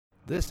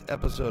This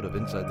episode of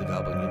Inside the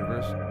Goblin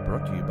Universe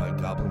brought to you by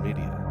Goblin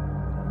Media.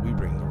 We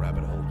bring the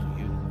rabbit hole to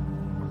you.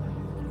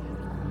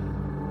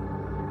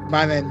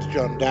 My name's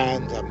John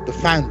Downs. I'm the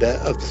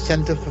founder of the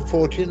Centre for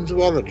Fortean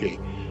Zoology,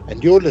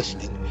 and you're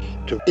listening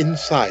to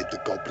Inside the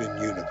Goblin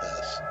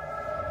Universe.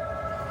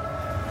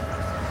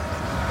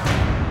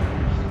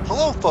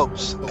 Hello,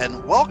 folks,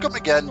 and welcome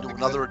again to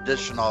another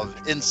edition of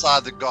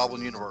Inside the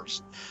Goblin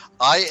Universe.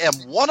 I am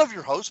one of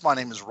your hosts. My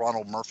name is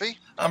Ronald Murphy.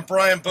 I'm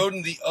Brian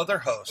Bowden, the other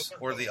host,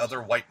 or the other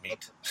white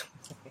meat.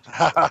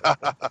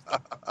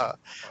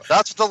 That's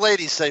what the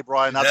ladies say,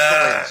 Brian. That's what the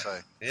ladies say.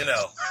 You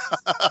know.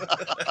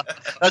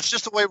 That's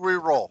just the way we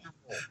roll.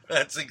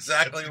 That's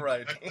exactly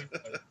right.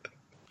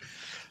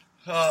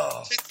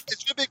 Oh.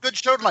 It's going to be a good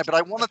show tonight, but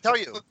I want to tell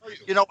you,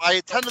 I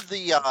attended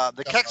the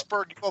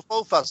Kecksburg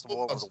UFO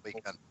Festival over the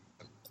weekend.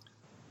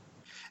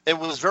 It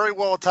was very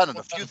well attended,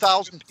 a few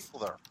thousand people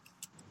there.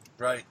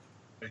 Right.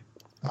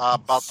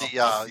 About the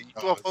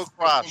UFO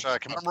crash,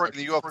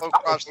 commemorating the UFO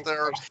crash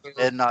there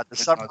in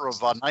December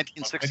of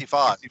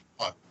 1965.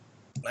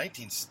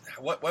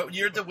 What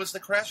year was the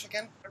crash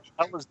again?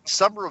 That was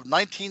December of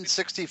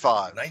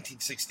 1965.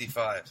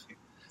 1965.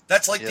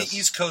 That's like Yes. the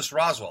East Coast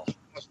Roswell.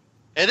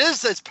 It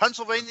is. It's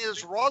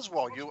Pennsylvania's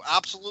Roswell. You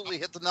absolutely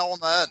hit the nail on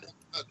the head.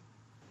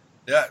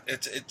 Yeah,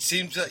 it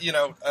seems that,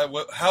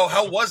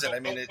 how was it? I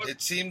mean,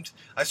 it seemed,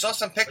 I saw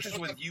some pictures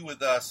with you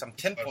with some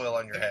tinfoil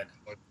on your head.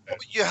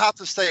 You have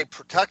to stay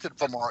protected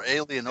from our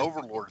alien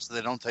overlords so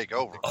they don't take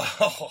over.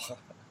 Oh.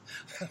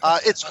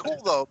 It's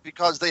cool, though,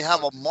 because they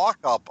have a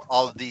mock-up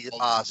of the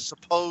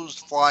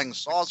supposed flying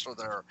saucer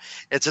there.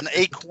 It's an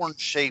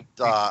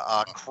acorn-shaped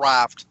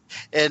craft,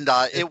 and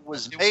it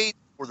was made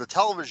for the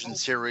television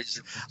series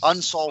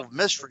Unsolved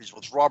Mysteries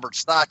with Robert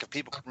Stack, if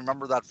people can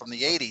remember that from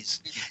the 80s.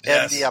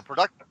 And Yes. the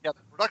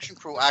production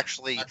crew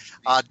actually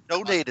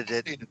donated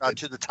it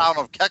to the town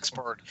of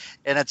Kecksburg,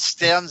 and it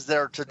stands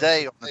there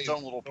today on its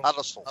own little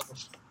pedestal.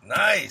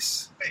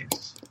 Nice.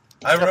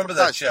 I remember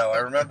that show. I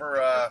remember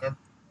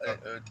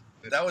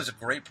that was a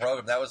great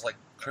program. That was like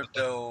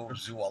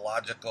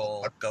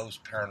cryptozoological,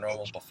 ghost,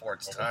 paranormal before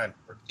its time.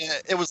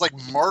 It was like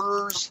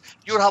murders.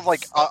 You would have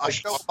like a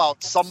show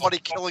about somebody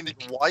killing his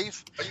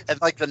wife,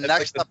 and like the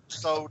next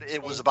episode,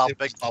 it was about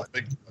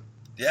Bigfoot.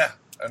 Yeah,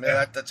 I mean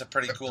that's a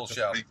pretty cool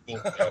show.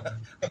 I'll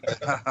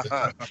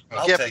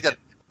Can't take beat it.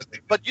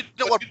 it. But you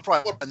know what,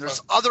 Brian?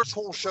 There's other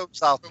cool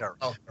shows out there.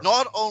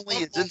 Not only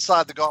is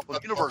Inside the Goblin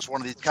Universe one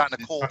of these kind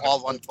of cool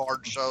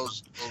avant-garde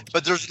shows,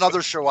 but there's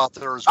another show out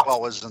there as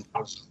well, isn't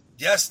there?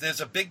 Yes, there's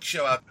a big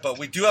show out, but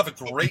we do have a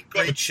great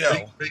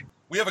show.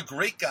 We have a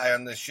great guy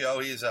on this show.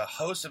 He is a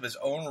host of his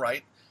own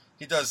right.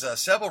 He does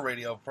several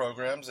radio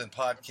programs and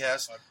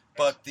podcasts,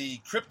 but the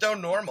Crypto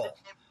Normal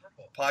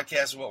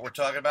podcast is what we're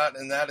talking about,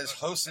 and that is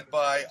hosted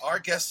by our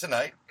guest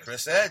tonight,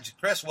 Chris Edge.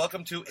 Chris,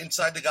 welcome to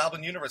Inside the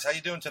Goblin Universe. How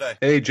you doing today?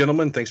 Hey,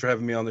 gentlemen. Thanks for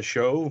having me on the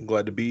show. I'm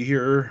glad to be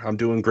here. I'm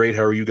doing great.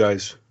 How are you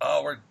guys?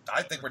 Oh,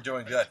 I think we're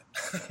doing good.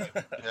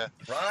 Yeah.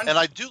 Ron? And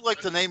I do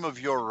like the name of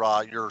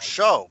your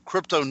show,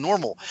 Crypto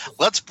Normal.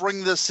 Let's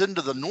bring this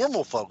into the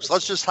normal folks.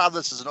 Let's just have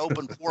this as an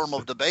open forum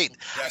of debate.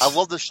 Yes. I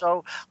love the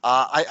show.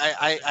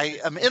 I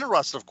am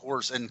interested, of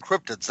course, in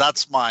cryptids.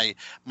 That's my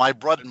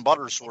bread and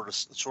butter sort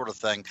of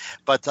thing.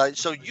 But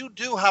so you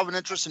do have an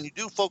interest, and you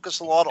do focus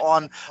a lot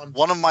on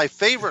one of my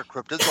favorite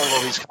cryptids,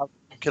 although he's kind of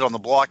a kid on the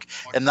block,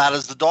 and that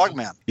is the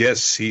Dogman.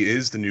 Yes, he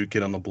is the new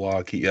kid on the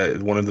block. He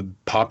one of the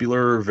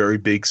popular, very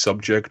big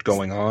subject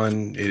going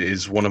on. It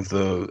is one of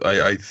the,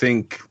 I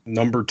think,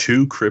 number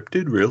 2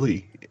 cryptid,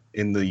 really,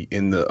 in the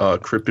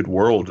cryptid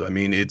world. I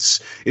mean,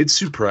 it's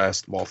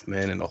surpassed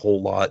Mothman and a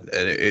whole lot.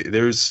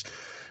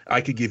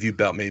 I could give you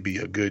about maybe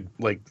a good,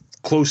 like,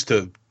 close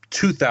to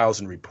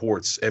 2,000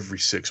 reports every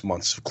 6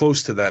 months,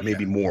 close to that,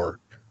 maybe more.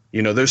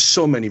 There's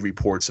so many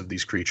reports of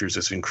these creatures.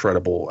 It's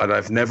incredible. And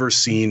I've never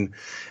seen,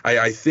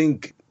 I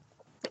think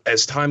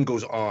as time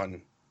goes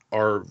on,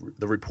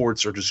 the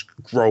reports are just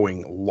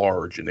growing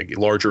large, and they get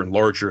larger and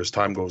larger as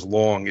time goes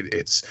along.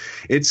 It's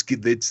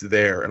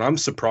there. And I'm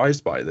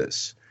surprised by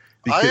this.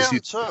 I am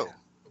too.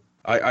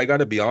 I got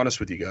to be honest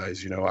with you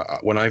guys.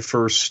 When I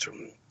first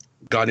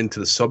got into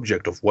the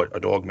subject of what a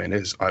Dogman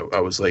is, I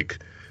was like,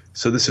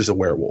 so this is a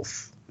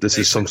werewolf. This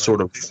is some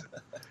sort of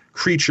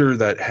creature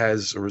that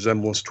has a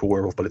resemblance to a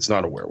werewolf, but it's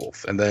not a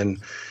werewolf. And then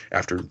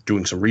after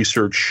doing some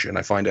research, and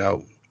I find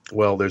out,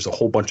 well, there's a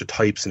whole bunch of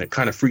types, and it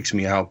kind of freaks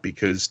me out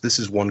because this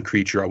is one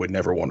creature I would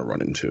never want to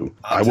run into.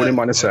 I wouldn't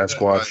mind a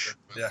Sasquatch,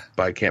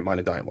 but I can't mind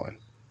a Daimler.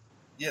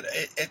 Yeah,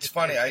 it's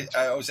funny.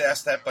 I was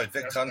asked that by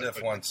Vic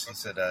Cundiff once. He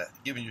said,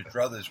 given your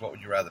druthers, what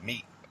would you rather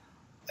meet?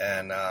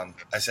 And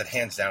I said,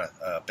 hands down,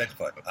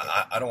 Bigfoot.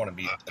 I don't want to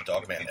meet a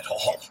Dogman at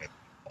all.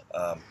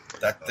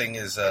 That thing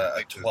is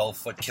a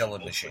 12-foot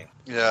killing machine.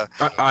 Yeah,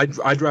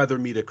 I'd rather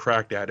meet a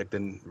cracked addict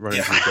than run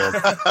into a dog.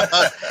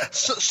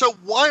 So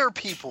why are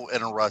people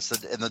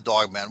interested in the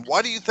Dogman?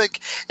 Why do you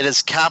think it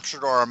has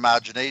captured our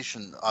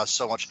imagination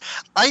so much?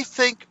 I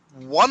think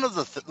one of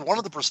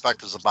the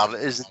perspectives about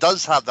it is it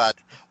does have that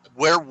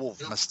werewolf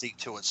mystique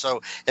to it.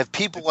 So if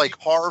people like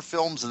horror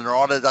films and they're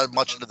not that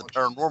much into the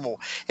paranormal,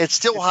 it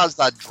still has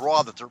that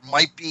draw that there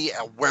might be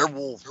a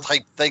werewolf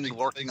type thing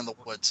lurking in the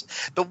woods.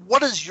 But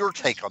what is your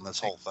take on this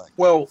whole thing?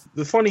 Well,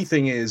 the funny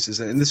thing is,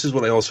 and this is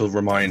what I also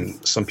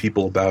remind some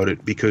people about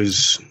it,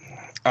 because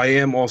I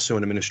am also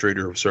an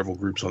administrator of several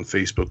groups on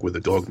Facebook with the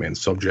Dogman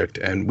subject,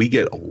 and we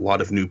get a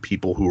lot of new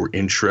people who are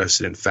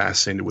interested and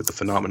fascinated with the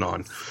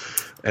phenomenon.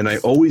 And I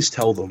always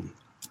tell them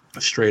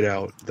straight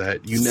out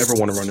that you never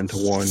want to run into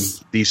one.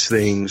 These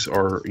things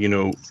are,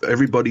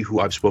 everybody who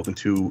I've spoken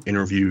to,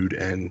 interviewed,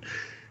 and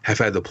have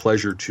had the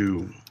pleasure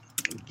to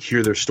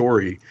hear their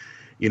story,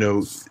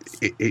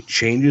 it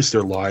changes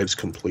their lives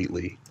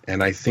completely.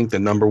 And I think the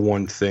number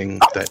one thing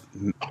that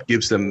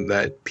gives them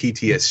that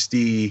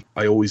PTSD,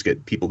 I always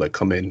get people that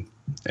come in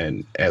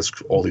and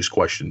ask all these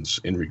questions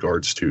in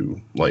regards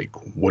to, like,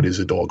 what is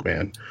a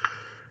Dogman?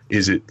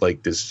 Is it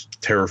like this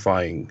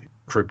terrifying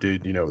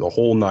cryptid, the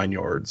whole 9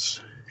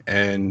 yards?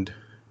 And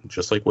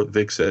just like what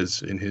Vic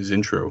says in his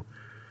intro,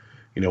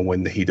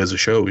 when he does a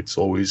show, it's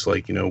always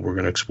like, we're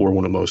going to explore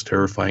one of the most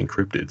terrifying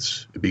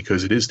cryptids,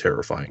 because it is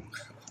terrifying.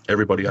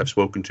 Everybody I've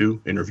spoken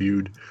to,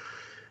 interviewed,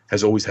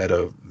 has always had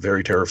a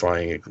very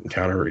terrifying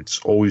encounter. It's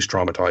always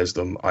traumatized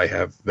them. I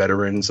have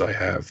veterans. I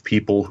have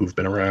people who've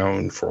been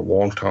around for a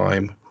long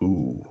time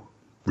who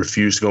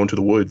refuse to go into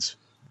the woods,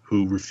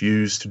 who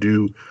refuse to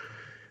do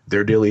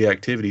their daily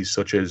activities,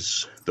 such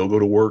as they'll go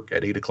to work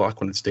at 8 o'clock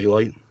when it's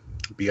daylight,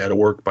 be out of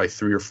work by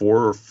 3 or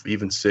 4 or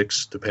even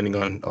 6, depending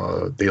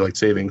on daylight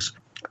savings,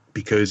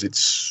 because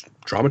it's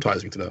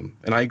traumatizing to them.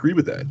 And I agree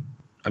with that.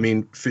 I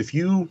mean,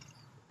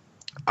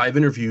 I've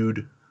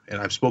interviewed and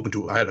I've spoken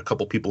to, I had a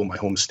couple people in my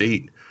home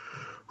state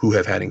who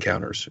have had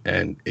encounters,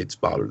 and it's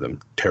bothered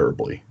them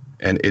terribly.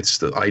 And it's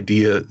the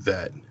idea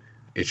that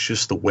it's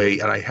just the way,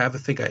 and I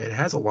think it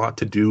has a lot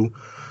to do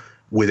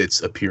with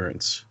its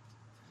appearance,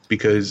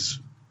 because,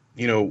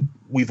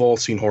 we've all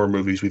seen horror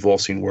movies, we've all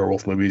seen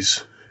werewolf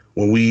movies.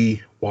 When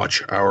we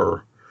watch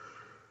our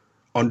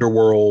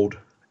Underworld,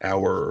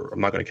 I'm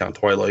not going to count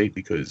Twilight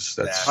because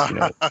that's, How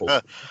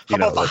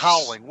about The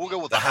Howling? We'll go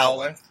with The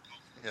Howling.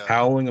 Yeah.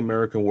 Howling,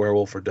 American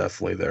Werewolf are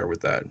definitely there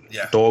with that.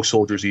 Yeah. Dog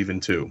Soldiers even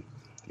too.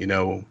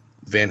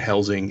 Van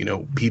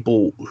Helsing,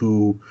 people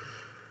who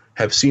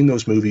have seen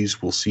those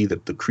movies will see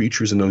that the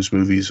creatures in those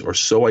movies are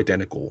so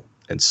identical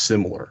and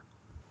similar.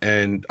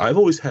 And I've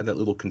always had that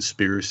little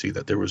conspiracy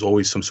that there was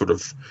always some sort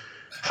of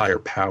higher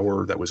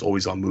power that was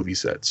always on movie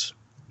sets.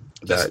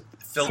 Just that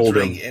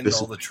filtering in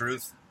all the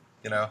truth,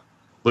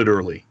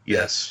 Literally,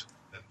 yes.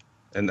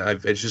 And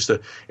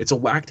it's a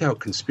whacked out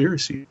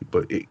conspiracy,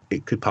 but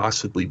it could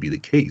possibly be the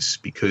case,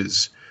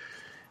 because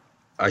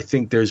I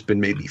think there's been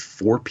maybe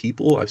 4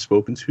 people I've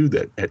spoken to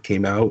that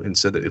came out and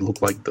said that it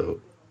looked like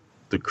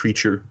the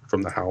creature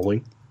from The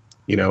Howling,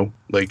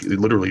 like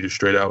literally just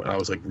straight out. And I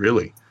was like,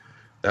 really?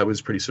 That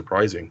was pretty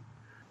surprising,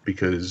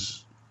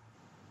 because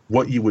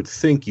what you would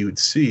think you would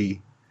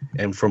see,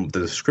 and from the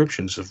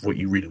descriptions of what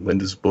you read in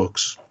Linda's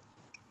books,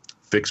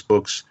 Vic's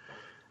books,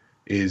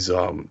 is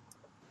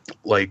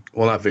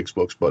not Vic's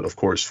books, but of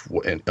course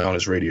on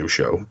his radio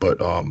show. But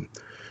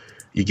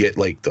you get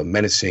like the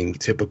menacing,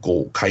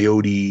 typical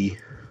coyote,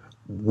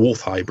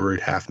 wolf hybrid,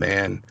 half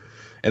man,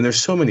 and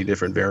there's so many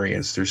different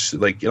variants. There's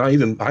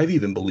I've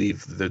even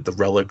believed that the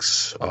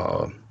relics,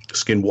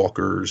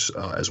 skinwalkers,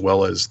 as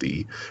well as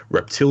the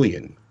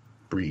reptilian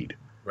breed,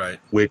 right,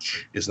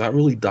 which is not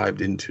really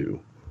dived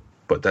into.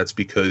 But that's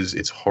because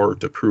it's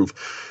hard to prove.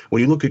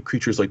 When you look at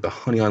creatures like the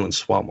Honey Island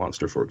swamp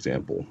monster, for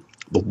example,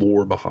 the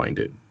lore behind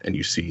it, and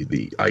you see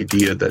the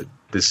idea that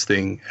this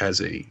thing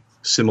has a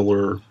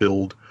similar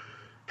build,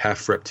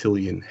 half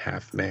reptilian,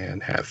 half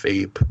man, half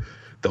ape,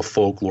 the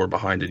folklore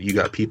behind it. You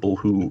got people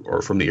who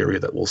are from the area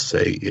that will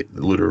say it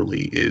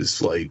literally is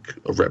like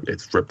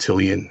it's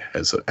reptilian,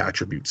 has an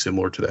attribute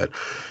similar to that.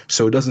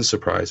 So it doesn't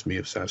surprise me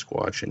if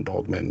Sasquatch and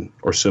Dogmen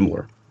are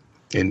similar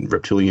in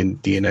reptilian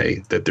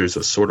DNA, that there's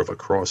a sort of a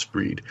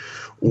crossbreed,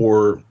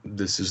 or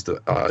this is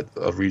a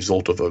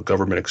result of a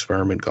government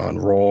experiment gone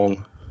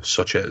wrong,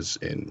 such as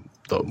in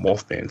the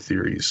Mothman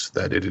theories,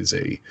 that it is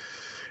a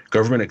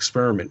government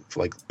experiment,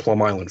 like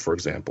Plum Island, for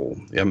example.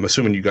 I'm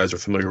assuming you guys are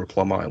familiar with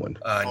Plum Island.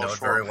 I know it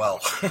very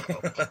well.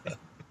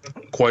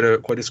 Quite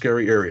a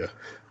scary area,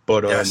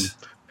 but yes.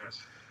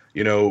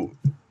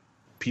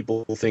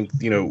 People think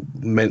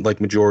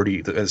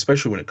majority,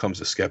 especially when it comes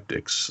to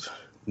skeptics,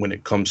 when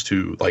it comes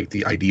to like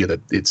the idea that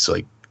it's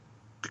like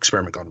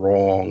experiment gone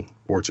wrong,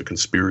 or it's a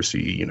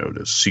conspiracy,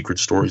 there's secret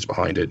stories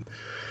behind it.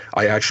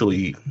 I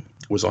actually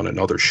was on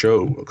another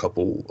show a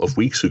couple of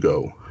weeks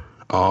ago,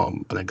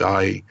 and a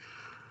guy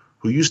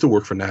who used to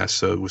work for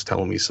NASA was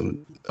telling me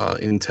some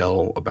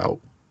intel about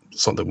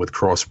something with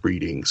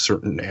crossbreeding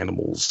certain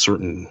animals,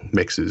 certain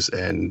mixes,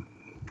 and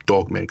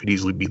Dogman could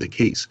easily be the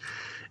case.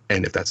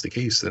 And if that's the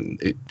case, then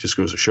it just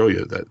goes to show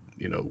you that,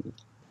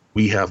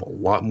 we have a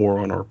lot more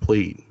on our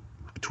plate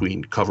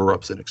between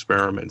cover-ups and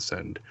experiments,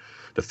 and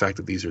the fact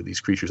that these are these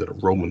creatures that are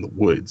roaming the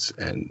woods.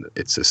 And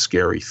it's a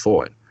scary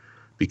thought,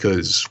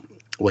 because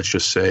let's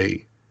just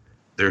say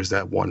there's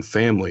that one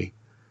family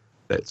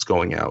that's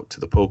going out to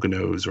the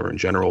Poconos or in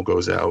general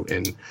goes out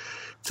and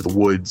to the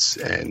woods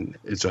and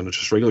is on a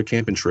just regular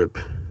camping trip,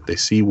 they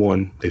see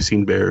one, they've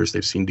seen bears,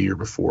 they've seen deer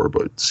before,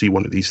 but see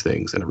one of these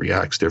things and it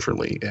reacts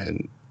differently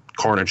and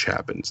carnage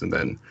happens, and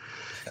then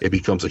it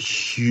becomes a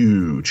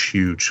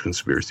huge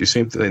conspiracy.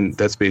 Same thing.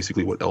 That's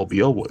basically what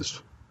LBL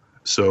was.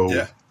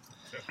 So,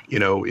 you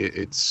know,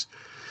 it's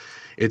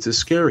a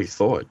scary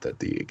thought that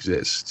they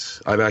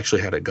exist. I've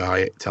actually had a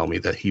guy tell me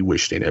that he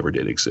wished they never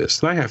did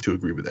exist, and I have to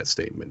agree with that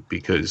statement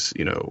because,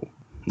 you know,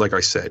 like I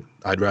said,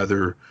 I'd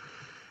rather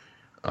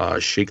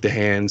shake the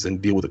hands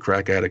and deal with a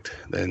crack addict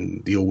than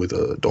deal with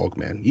a dog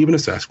man. Even a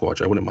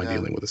Sasquatch, I wouldn't mind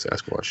dealing with a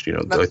Sasquatch. You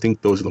know, I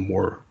think those are the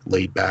more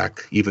laid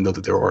back, even though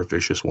that there are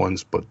vicious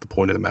ones. But the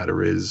point of the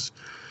matter is,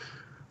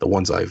 the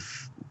ones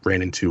I've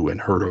ran into and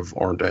heard of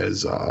aren't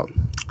as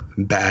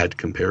bad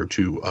compared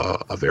to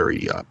a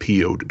very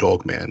PO'd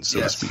dog man, so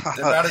to speak.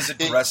 They're not as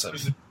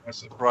aggressive.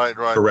 Right.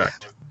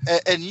 Correct.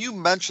 And you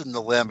mentioned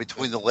the Land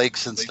Between the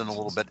Lakes incident a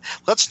little bit.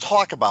 Let's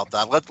talk about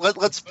that.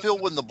 Let's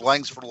fill in the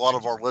blanks for a lot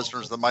of our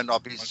listeners that might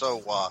not be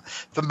so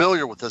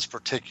familiar with this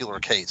particular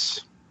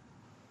case.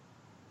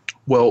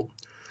 Well,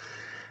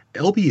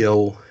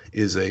 LBL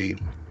is a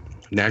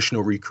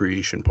national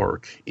recreation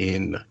park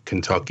in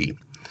Kentucky.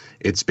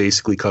 It's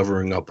basically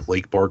covering up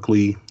Lake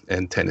Barkley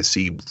and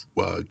Tennessee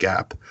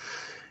Gap.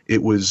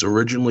 It was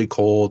originally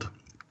called,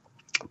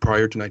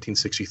 prior to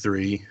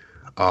 1963,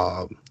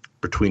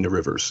 Between the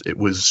Rivers. It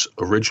was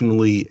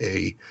originally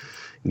a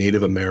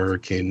Native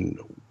American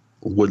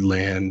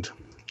woodland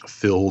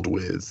filled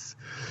with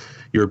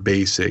your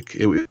basic.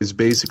 It was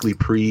basically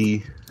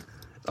pre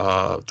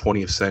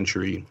 20th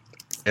century.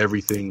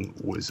 Everything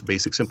was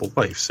basic, simple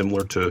life,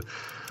 similar to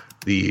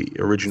the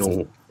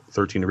original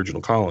 13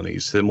 original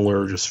colonies.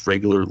 Similar, just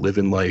regular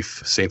living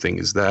life. Same thing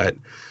as that.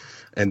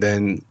 And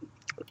then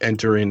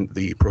enter in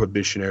the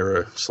Prohibition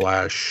era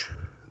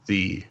 /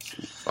 the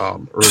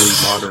early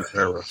modern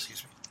era.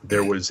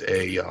 There was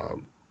a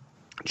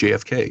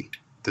JFK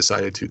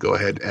decided to go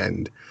ahead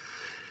and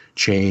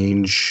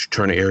turn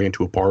the area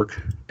into a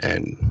park,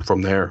 and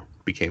from there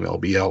became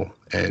LBL.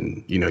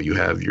 And you know, you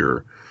have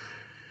your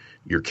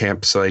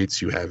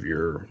campsites, you have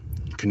your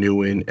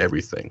canoeing,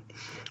 everything.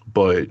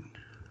 But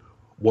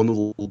one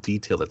little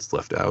detail that's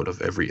left out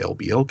of every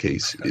LBL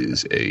case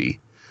is a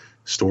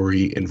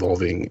story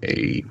involving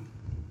a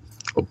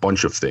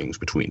bunch of things,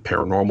 between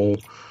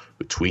paranormal,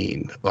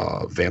 between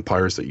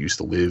vampires that used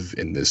to live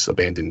in this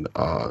abandoned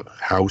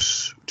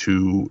house,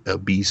 to a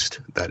beast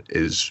that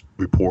is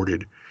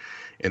reported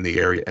in the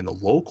area. And the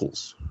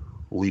locals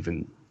will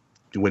even,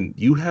 when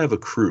you have a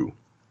crew,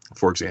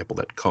 for example,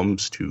 that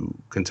comes to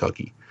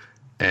Kentucky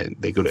and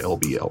they go to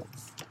LBL,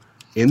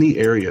 in the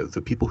area,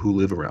 the people who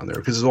live around there,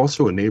 because there's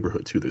also a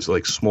neighborhood too, there's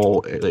like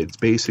small, it's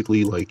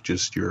basically like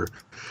just the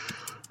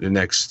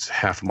next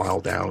half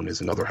mile down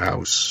is another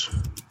house,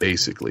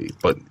 basically.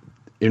 But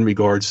in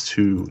regards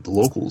to the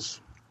locals,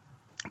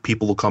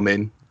 people will come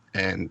in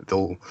and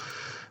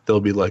they'll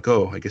be like,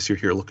 oh, I guess you're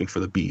here looking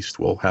for the beast.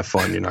 Well, have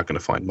fun. You're not going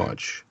to find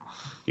much.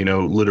 You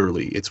know,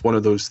 literally, it's one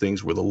of those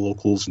things where the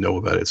locals know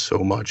about it so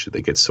much that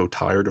they get so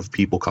tired of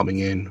people coming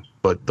in.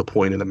 But the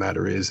point of the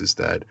matter is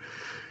that,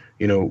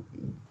 you know,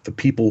 the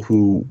people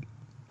who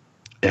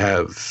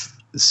have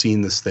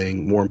seen this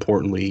thing, more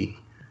importantly,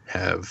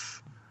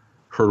 have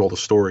heard all the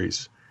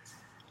stories.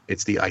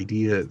 It's the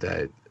idea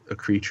that a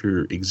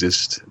creature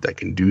exists that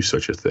can do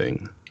such a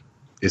thing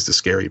is the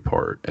scary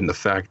part. And the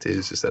fact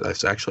is that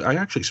I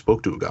actually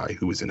spoke to a guy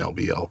who was in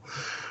LBL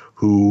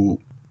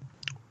who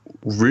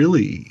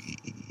really,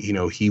 you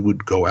know, he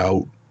would go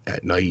out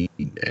at night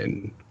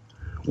and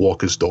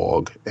walk his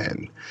dog,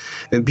 and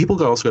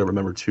people also got to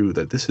remember too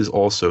that this is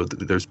also,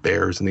 there's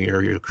bears in the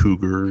area,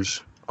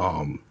 cougars.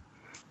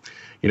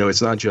 You know,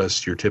 it's not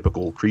just your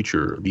typical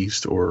creature,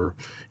 beast, or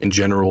in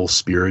general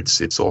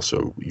spirits. It's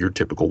also your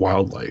typical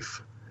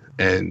wildlife.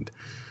 And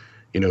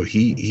you know,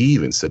 he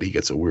even said he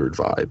gets a weird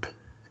vibe,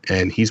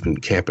 and he's been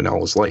camping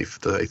all his life.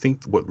 I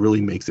think what really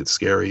makes it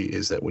scary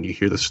is that when you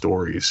hear the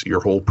stories,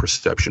 your whole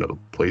perception of the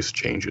place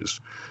changes,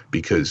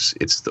 because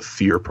it's the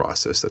fear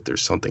process that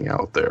there's something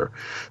out there.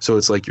 So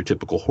it's like your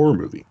typical horror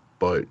movie.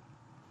 But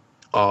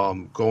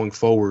going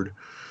forward,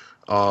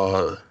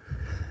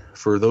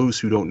 for those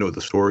who don't know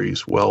the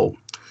stories, well,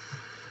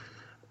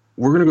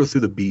 we're going to go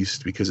through the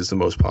beast because it's the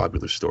most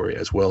popular story,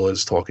 as well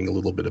as talking a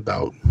little bit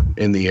about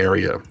in the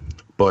area.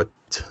 But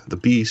the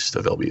beast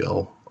of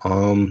LBL,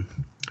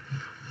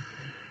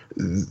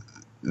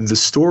 the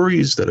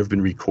stories that have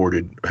been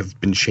recorded have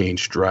been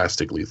changed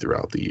drastically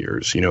throughout the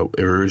years. You know,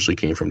 it originally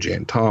came from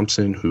Jan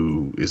Thompson,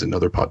 who is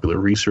another popular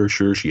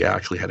researcher. She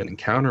actually had an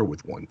encounter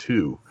with one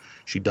too.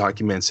 She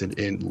documents it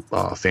in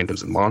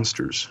Phantoms and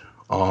Monsters.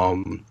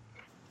 Barton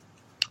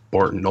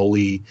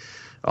Nolly,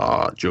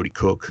 Jody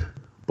Cook,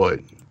 but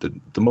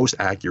the most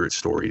accurate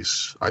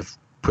stories I've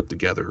put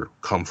together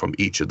come from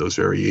each of those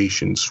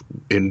variations.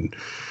 And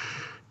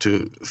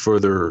to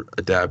further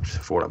adapt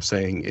for what I'm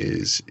saying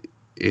is,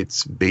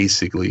 it's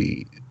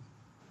basically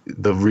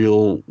the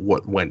real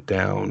what went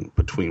down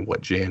between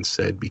what Jan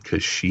said,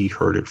 because she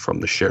heard it from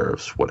the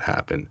sheriffs, what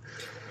happened.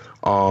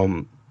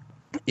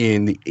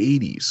 In the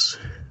 80s,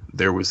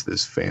 there was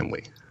this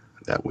family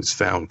that was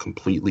found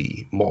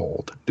completely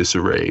mauled,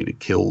 disarrayed,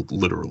 killed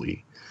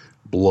literally.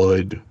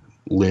 Blood,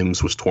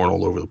 limbs was torn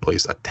all over the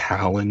place. A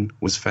talon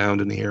was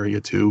found in the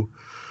area too.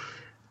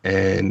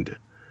 And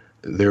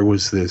there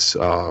was this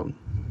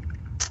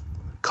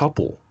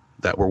couple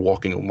that were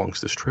walking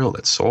amongst this trail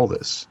that saw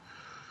this.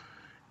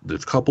 The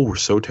couple were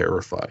so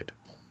terrified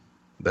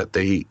that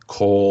they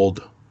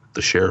called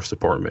the sheriff's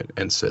department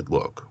and said,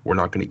 look, we're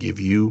not going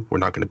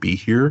to be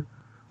here.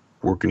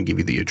 We're going to give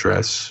you the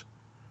address.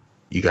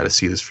 You got to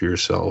see this for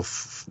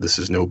yourself. This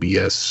is no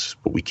BS,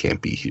 but we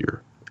can't be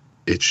here.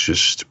 It's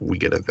just, we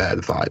get a bad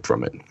vibe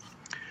from it.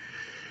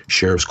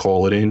 Sheriffs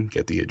call it in,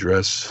 get the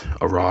address,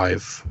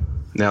 arrive.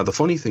 Now, the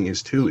funny thing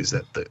is, too, is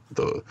that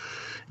the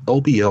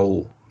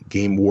LBL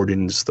game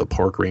wardens, the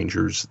park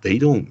rangers, they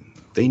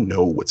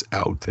know what's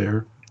out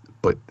there,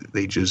 but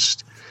they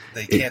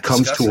can't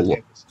comes to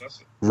a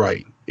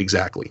right,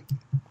 exactly.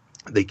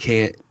 They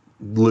can't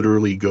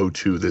literally go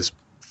to this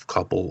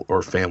couple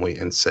or family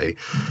and say,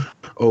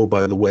 oh,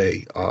 by the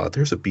way,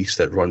 there's a beast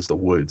that runs the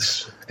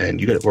woods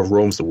or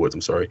roams the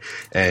woods,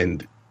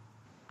 and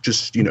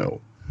just,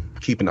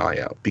 keep an eye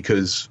out,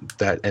 because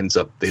that ends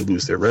up, they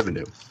lose their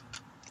revenue.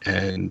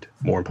 And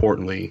more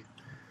importantly,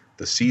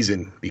 the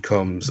season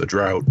becomes a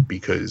drought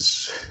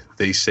because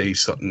they say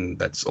something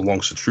that's along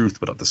the truth,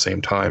 but at the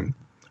same time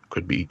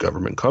could be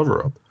government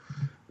cover-up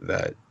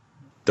that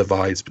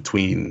divides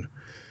between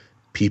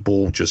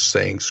people just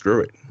saying screw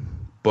it.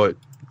 But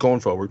going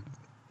forward,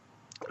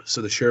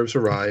 so the sheriffs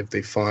arrive,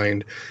 they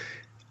find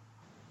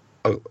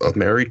a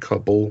married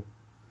couple,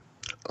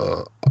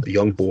 a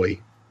young boy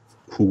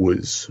who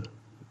was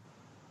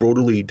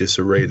brutally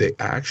disarrayed.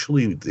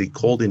 They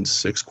called in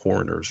 6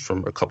 coroners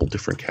from a couple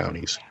different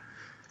counties,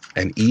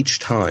 and each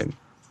time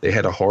they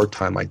had a hard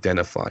time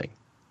identifying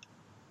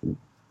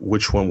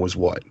which one was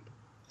what.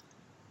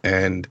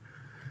 And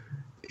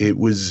it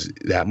was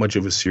that much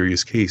of a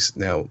serious case.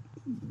 Now,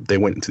 they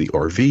went into the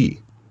RV.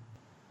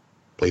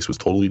 Place was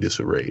totally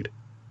disarrayed,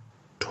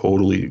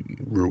 totally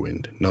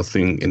ruined.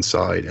 Nothing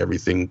inside,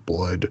 everything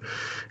blood,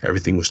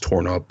 everything was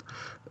torn up.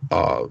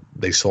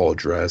 They saw a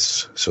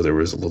dress, so there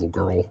was a little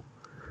girl,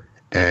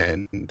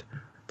 and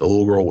the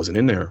little girl wasn't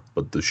in there,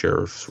 but the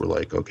sheriffs were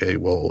like, okay,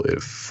 well,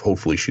 if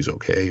hopefully she's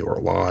okay or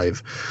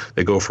alive.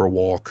 They go for a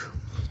walk.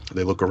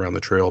 They look around the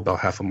trail about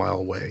half a mile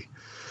away.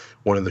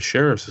 One of the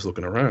sheriffs is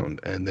looking around,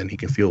 and then he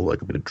can feel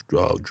like a bit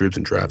of dribs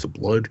and drabs of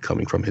blood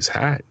coming from his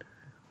hat.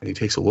 And he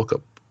takes a look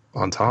up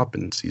on top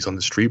and sees on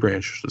this tree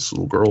branch this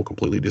little girl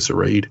completely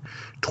disarrayed,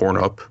 torn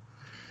up.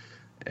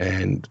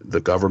 And the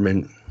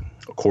government,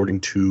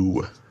 according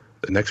to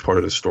the next part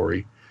of the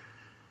story,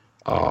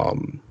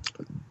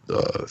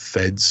 the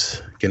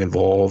feds get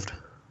involved.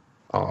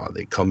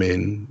 They come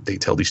in, they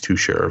tell these 2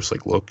 sheriffs,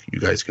 like, look, you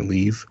guys can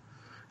leave.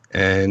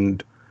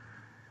 And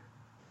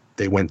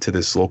they went to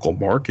this local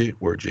market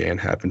where Jan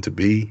happened to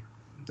be,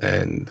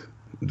 and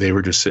they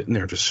were just sitting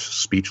there,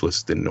 just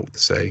speechless, didn't know what to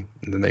say.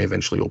 And then they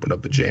eventually opened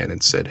up to Jan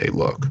and said, hey,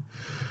 look,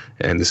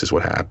 and this is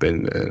what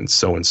happened, and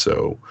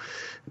so.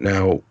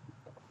 Now,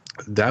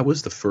 that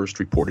was the first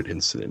reported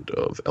incident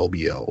of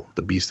LBL,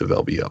 the Beast of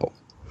LBL,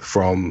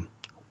 from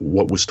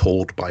what was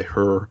told by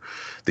her.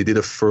 They did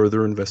a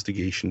further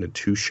investigation to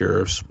 2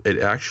 sheriffs.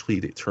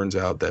 It turns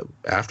out that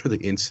after the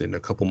incident, a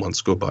couple months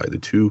go by,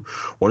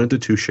 one of the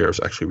 2 sheriffs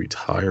actually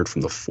retired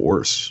from the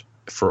force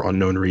for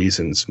unknown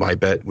reasons. My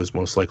bet was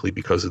most likely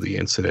because of the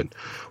incident,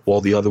 while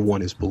the other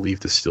one is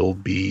believed to still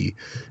be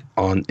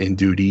in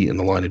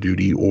the line of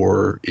duty,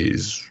 or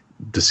is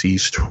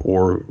deceased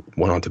or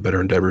went on to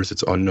better endeavors.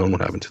 It's unknown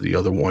what happened to the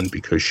other one,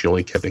 because she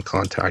only kept in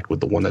contact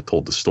with the one that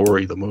told the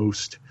story the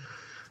most.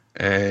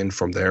 And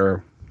from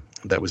there,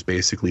 that was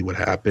basically what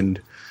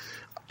happened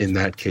in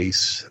that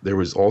case. There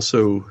was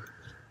also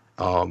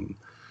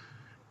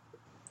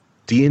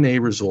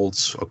DNA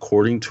results,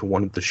 according to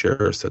one of the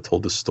sheriffs that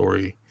told the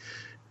story,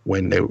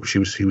 when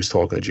he was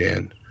talking to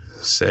Jan,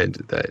 said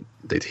that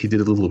he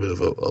did a little bit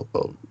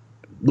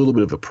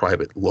of a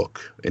private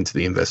look into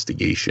the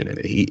investigation, and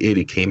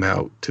it came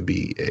out to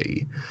be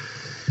a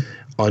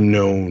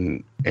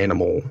unknown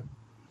animal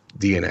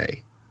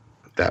DNA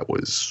that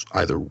was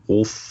either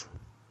wolf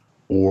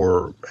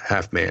or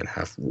half man,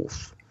 half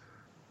wolf.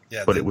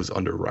 Yeah, but it was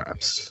under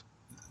wraps.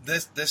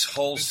 This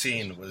whole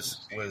scene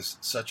was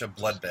such a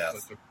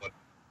bloodbath.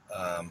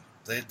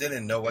 They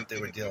didn't know what they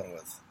were dealing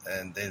with,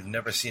 and they've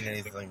never seen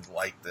anything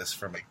like this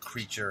from a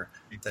creature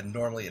that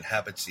normally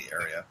inhabits the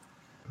area.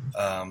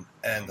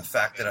 And the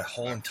fact that a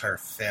whole entire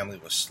family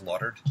was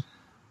slaughtered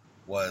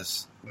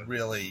was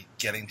really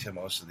getting to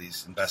most of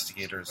these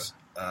investigators.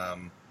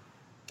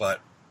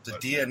 But the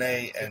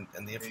DNA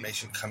and the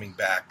information coming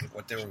back,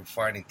 what they were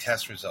finding,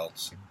 test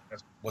results,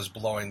 was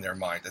blowing their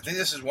mind. I think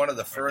this is one of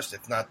the first,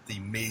 if not the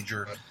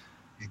major,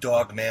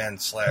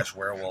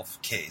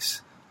 dogman/werewolf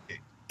case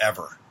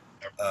ever.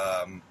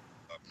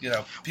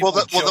 People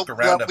joke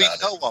around about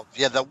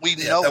it. That we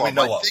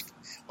know of.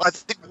 I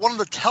think one of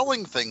the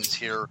telling things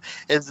here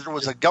is that there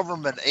was a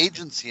government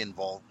agency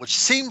involved, which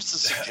seems to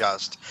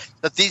suggest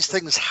that these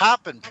things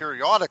happen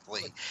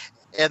periodically.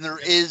 And there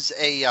is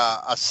a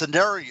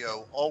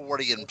scenario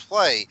already in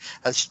play,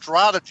 a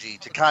strategy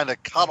to kind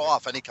of cut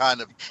off any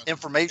kind of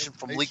information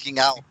from leaking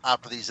out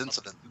after these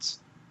incidents.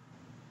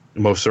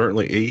 Most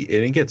certainly,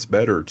 and it gets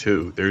better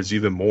too. There's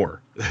even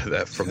more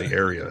that from the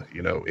area.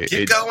 You know,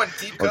 keep going.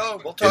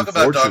 We'll talk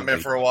about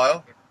Dogman for a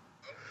while.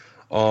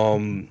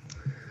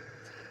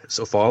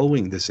 So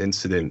following this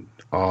incident,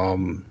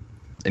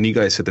 and you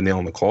guys hit the nail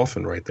on the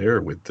coffin right there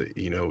with the,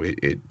 you know,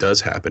 it does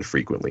happen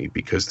frequently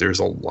because there's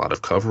a lot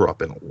of cover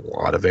up in a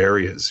lot of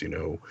areas, you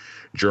know,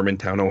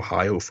 Germantown,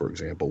 Ohio, for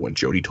example, when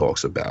Jody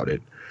talks about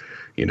it,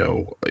 you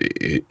know,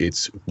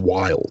 it's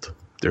wild.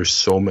 There's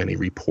so many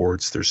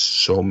reports. There's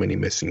so many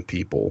missing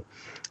people.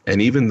 And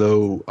even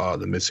though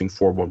the missing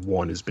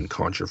 411 has been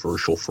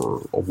controversial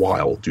for a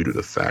while due to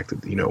the fact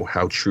that, you know,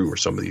 how true are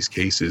some of these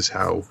cases?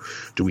 How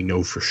do we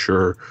know for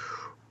sure?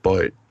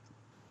 But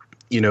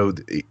you know,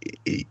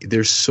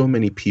 there's so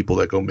many people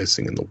that go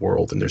missing in the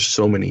world, and there's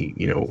so many,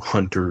 you know,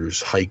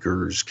 hunters,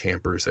 hikers,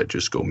 campers that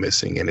just go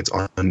missing, and it's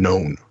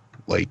unknown,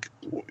 like,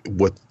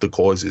 what the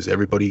cause is.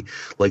 Everybody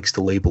likes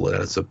to label it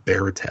as a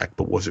bear attack,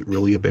 but was it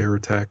really a bear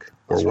attack?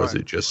 Or That's was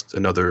right. it just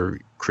another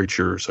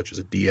creature such as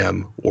a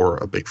DM or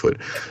a Bigfoot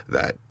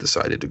that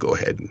decided to go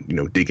ahead and, you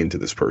know, dig into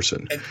this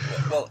person? And,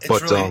 well,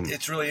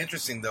 it's really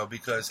interesting, though,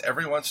 because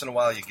every once in a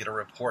while you get a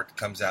report that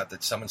comes out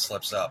that someone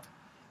slips up.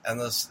 And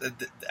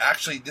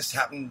this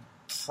happened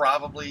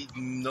probably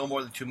no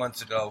more than 2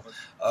 months ago.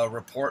 A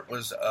report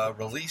was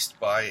released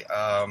by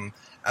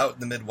out in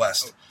the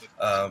Midwest,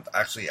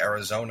 actually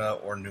Arizona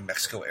or New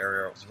Mexico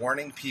area,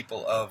 warning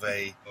people of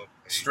a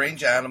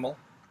strange animal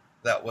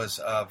that was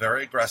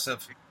very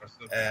aggressive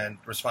and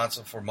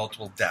responsible for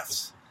multiple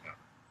deaths.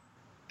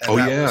 And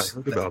I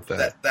heard about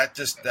that.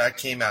 That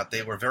came out.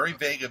 They were very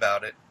vague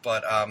about it,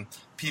 but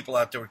people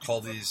out there would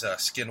call these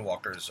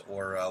skinwalkers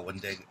or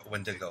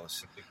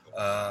wendigos.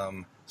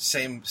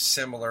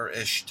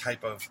 Similar-ish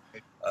type of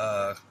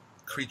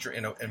creature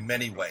in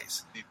many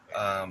ways.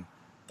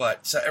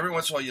 But so every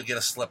once in a while you'll get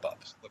a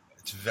slip-up.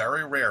 It's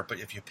very rare, but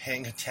if you're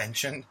paying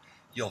attention,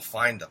 you'll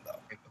find them, though.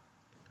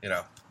 You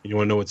know. You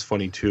want to know what's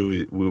funny,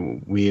 too?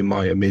 We and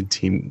my mid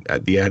team,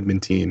 at the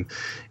admin team,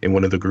 in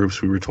one of the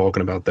groups, we were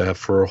talking about that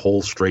for a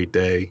whole straight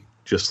day.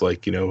 Just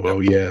like, you know, oh,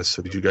 yeah,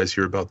 so did you guys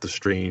hear about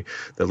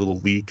that little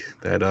leak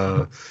that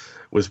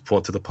was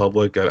brought to the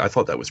public? I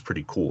thought that was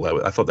pretty cool.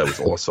 I thought that was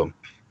awesome.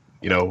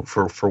 You know,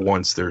 for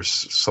once, there's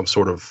some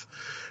sort of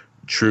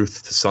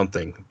truth to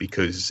something,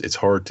 because it's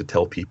hard to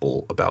tell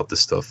people about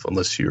this stuff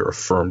unless you're a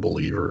firm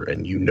believer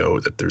and you know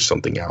that there's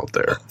something out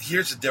there. Well,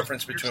 here's the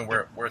difference between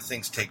where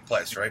things take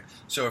place, right?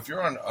 So if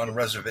you're on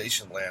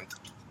reservation land,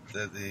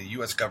 the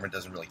U.S. government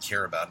doesn't really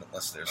care about it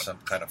unless there's some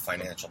kind of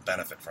financial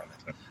benefit from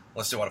it.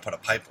 Unless they want to put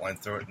a pipeline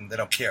through it, and they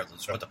don't care. They'll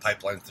just put the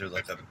pipeline through,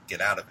 let them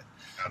get out of it.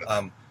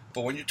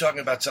 But when you're talking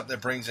about something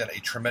that brings in a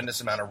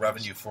tremendous amount of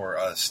revenue for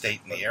a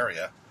state in the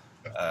area,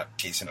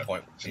 case in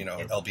point, you know,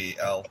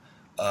 LBL,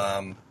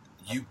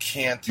 you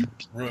can't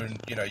ruin,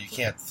 you know, you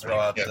can't throw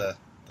out the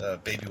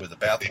baby with the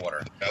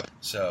bathwater.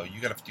 So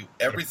you got to do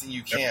everything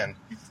you can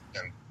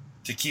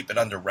to keep it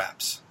under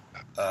wraps.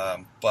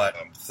 But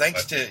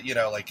thanks to, you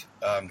know, like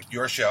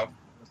your show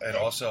and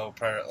also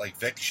like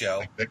Vic's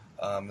show,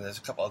 there's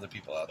a couple other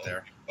people out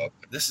there.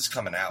 This is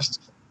coming out.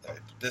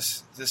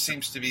 This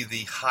seems to be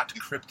the hot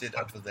cryptid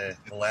of the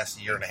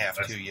last year and a half,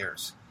 2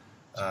 years.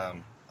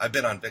 I've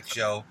been on Vic's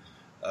show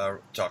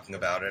talking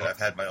about it. I've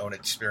had my own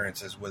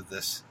experiences with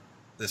this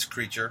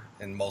creature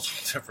in multiple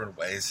different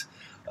ways.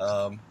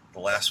 The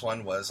last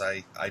one was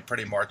I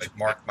pretty much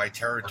marked my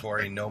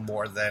territory no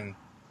more than,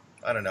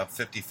 I don't know,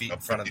 50 feet in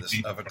front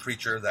of a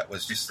creature that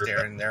was just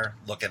staring there,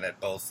 looking at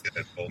both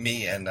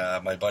me and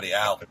my buddy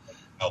Al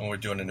when we're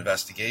doing an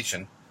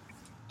investigation.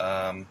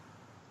 And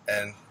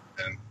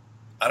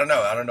I don't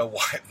know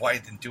why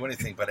it didn't do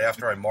anything, but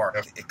after I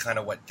marked, it kind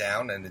of went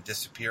down and it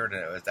disappeared,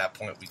 and at that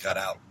point we got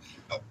out.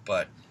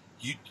 But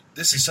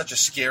this is such a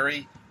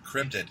scary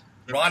cryptid.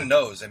 Ron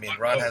knows. I mean,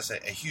 Ron has a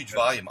huge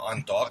volume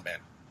on Dogman,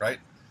 right?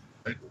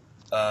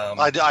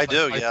 I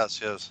do.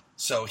 Yes.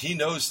 So he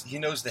knows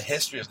the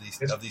history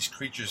of these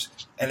creatures,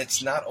 and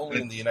it's not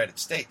only in the United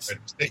States;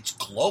 it's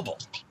global.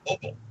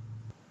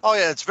 Oh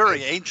yeah, it's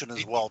very ancient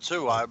as well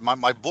too.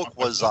 My book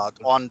was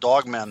on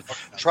Dogman,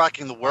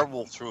 tracking the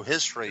werewolf through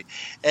history,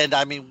 and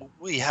I mean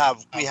we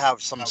have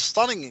some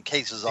stunning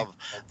cases of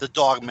the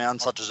Dogman,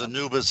 such as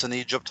Anubis in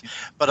Egypt.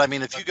 But I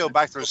mean, if you go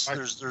back,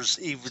 there's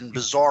even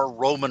bizarre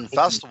Roman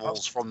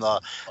festivals from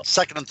the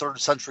 2nd and 3rd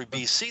century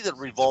BC that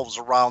revolves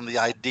around the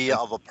idea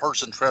of a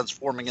person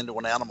transforming into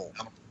an animal.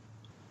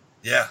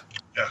 Yeah.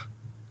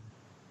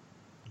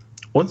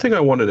 One thing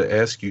I wanted to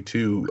ask you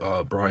too,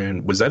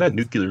 Brian, was that at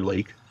Nuclear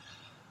Lake?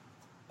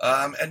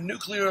 At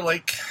Nuclear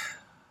Lake,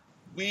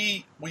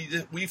 we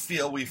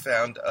feel we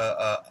found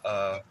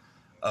a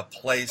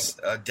place,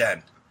 a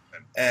den,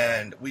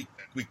 and we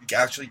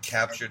actually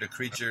captured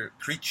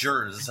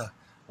creatures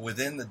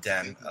within the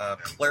den.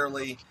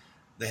 Clearly,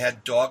 They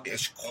had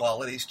dog-ish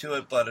qualities to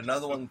it, but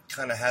another one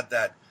kind of had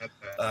that.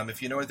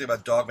 If you know anything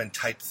about Dogman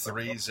Type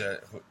 3s,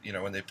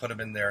 when they put them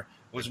in there,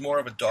 it was more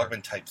of a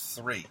Dogman Type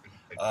 3.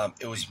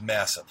 It was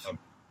massive.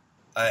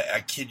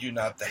 I kid you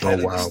not. The head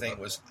of this thing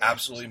was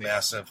absolutely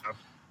massive.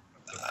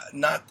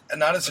 Not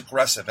as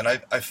aggressive. And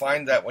I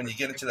find that when you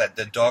get into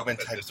the Dogman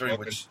Type 3,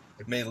 which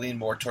may lean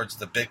more towards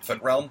the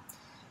Bigfoot realm,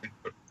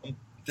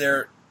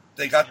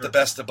 they got the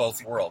best of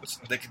both worlds.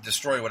 They can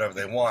destroy whatever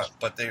they want,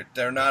 but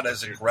they're not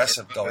as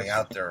aggressive going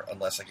out there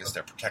unless I guess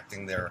they're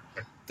protecting their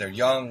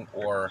young,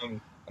 or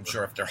I'm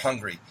sure if they're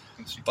hungry.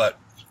 But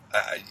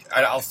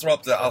I'll throw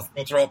up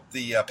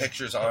the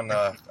pictures on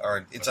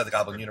our Inside the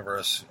Goblin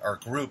Universe, our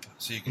group,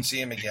 so you can see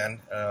him again,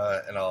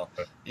 and I'll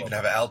even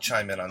have Al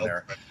chime in on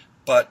there.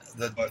 But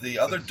the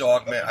other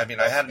Dogman, I mean,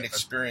 I had an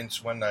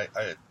experience when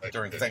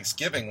during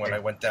Thanksgiving when I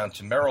went down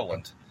to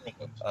Maryland.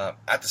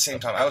 At the same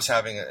time, I was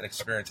having an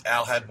experience.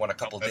 Al had one a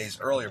couple of days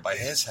earlier by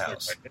his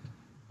house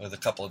with a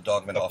couple of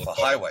dogmen off a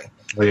highway.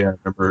 Oh, yeah, I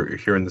remember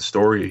hearing the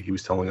story he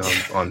was telling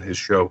on his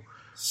show.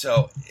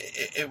 So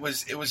it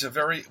was a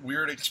very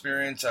weird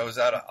experience. I was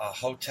at a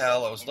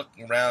hotel. I was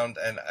looking around,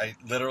 and I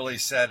literally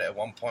said at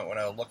one point when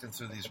I was looking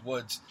through these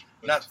woods,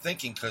 not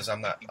thinking because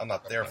I'm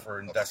not there for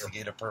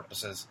investigative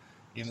purposes,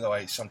 even though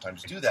I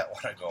sometimes do that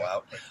when I go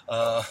out.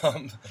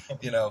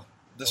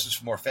 This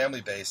is more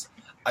family based.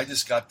 I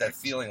just got that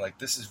feeling like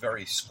this is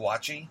very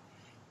squatchy,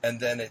 and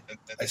then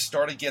I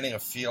started getting a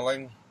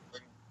feeling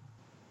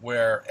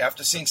where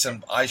after seeing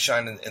some eye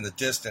shine in the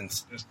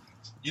distance,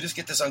 you just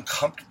get this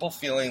uncomfortable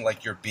feeling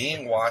like you're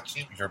being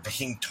watched, you're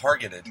being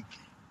targeted,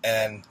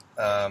 and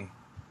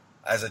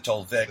as I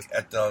told Vic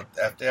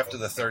after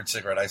the third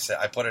cigarette,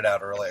 I put it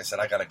out early. I said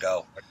I gotta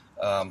go.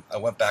 I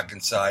went back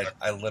inside.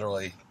 I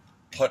literally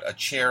put a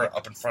chair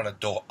up in front of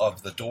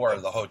the door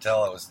of the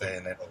hotel I was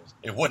staying in.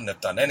 It wouldn't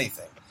have done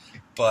anything.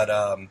 But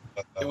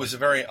it was a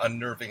very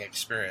unnerving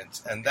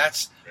experience, and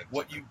that's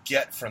what you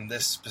get from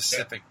this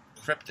specific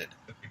cryptid.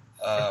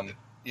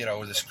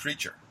 This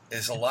creature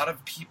is a lot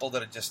of people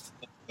that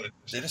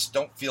they just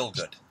don't feel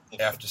good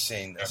after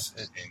seeing this.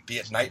 Be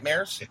it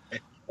nightmares,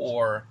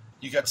 or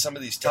you got some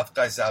of these tough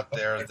guys out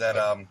there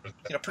that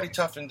pretty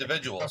tough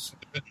individuals,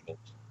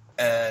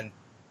 and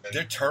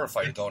they're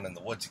terrified of going in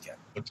the woods again.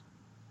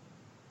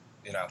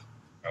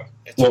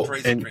 It's a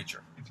crazy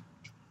creature.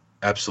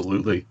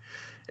 Absolutely.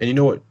 And you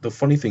know what? The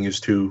funny thing is,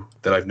 too,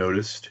 that I've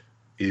noticed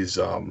is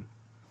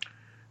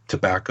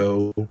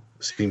tobacco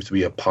seems to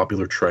be a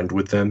popular trend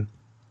with them,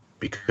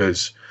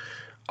 because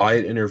I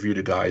had interviewed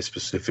a guy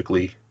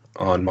specifically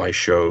on my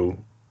show,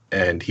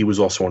 and he was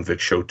also on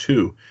Vic's show,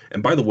 too.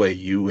 And by the way,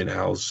 you and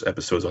Al's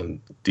episodes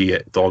on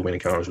Dogman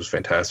Encounters was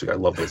fantastic. I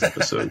love those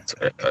episodes.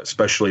 I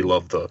especially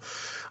love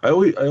I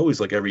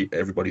always like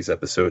everybody's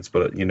episodes,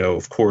 but,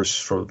 of course,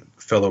 for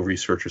fellow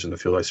researchers in the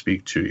field I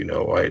speak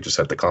to, I just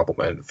have to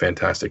compliment.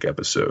 Fantastic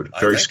episode.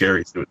 Very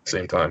scary, too, at the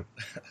same time.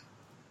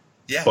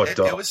 Yeah, but,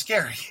 it was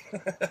scary.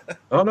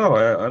 Oh, no,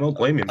 I don't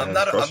blame you, man.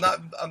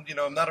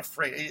 I'm not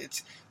afraid.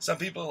 It's some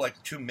people are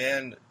like too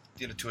man,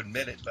 to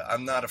admit it, but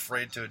I'm not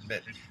afraid to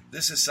admit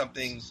this is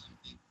something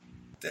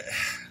that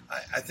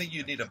I think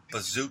you need a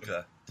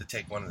bazooka to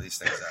take one of these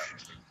things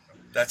out.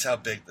 That's how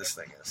big this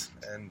thing is,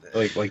 and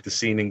like the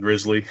scene in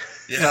Grizzly.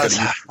 Yeah,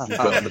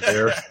 the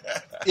bear.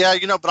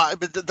 Yeah,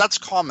 but that's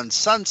common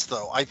sense,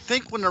 though. I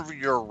think whenever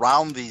you're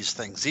around these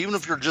things, even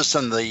if you're just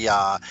in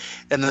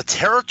the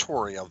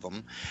territory of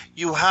them,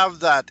 you have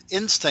that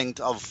instinct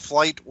of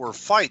flight or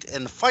fight,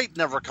 and fight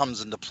never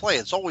comes into play.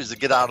 It's always to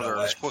get out of there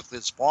as quickly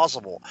as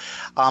possible.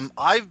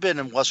 I've been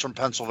in Western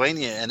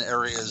Pennsylvania in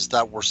areas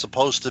that were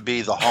supposed to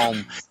be the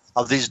home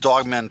of these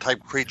dogman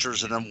type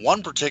creatures, and in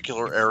one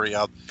particular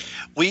area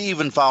we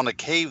even found a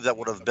cave that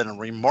would have been a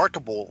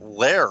remarkable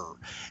lair,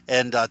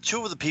 and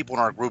two of the people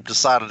in our group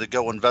decided to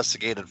go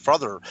investigate it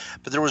further,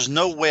 but there was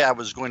no way I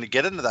was going to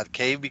get into that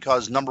cave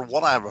because, number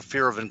one, I have a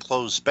fear of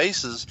enclosed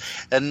spaces,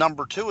 and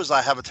number two is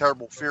I have a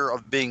terrible fear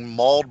of being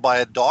mauled by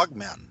a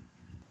dogman.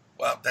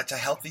 Well, that's a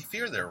healthy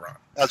fear there, Ron.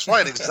 That's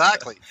right,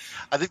 exactly.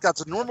 I think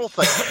that's a normal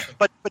thing.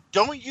 But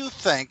don't you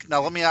think,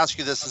 now let me ask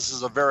you this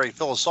is a very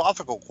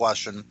philosophical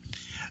question,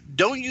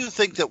 don't you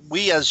think that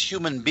we as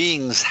human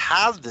beings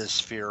have this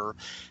fear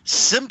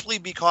simply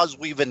because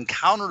we've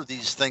encountered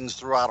these things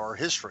throughout our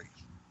history?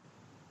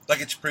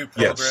 Like it's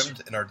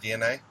pre-programmed in our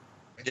DNA?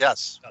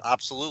 Yes,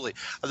 absolutely.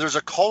 There's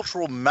a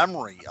cultural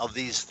memory of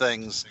these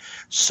things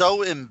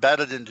so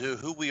embedded into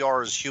who we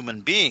are as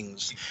human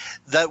beings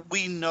that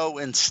we know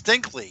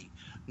instinctively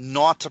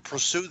not to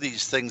pursue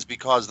these things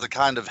because of the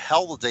kind of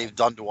hell that they've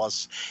done to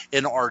us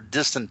in our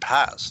distant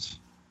past.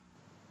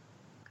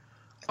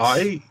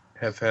 I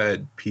have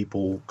had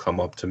people come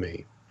up to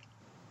me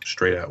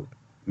straight out,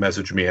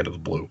 message me out of the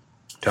blue,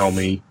 tell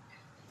me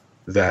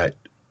that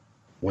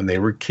when they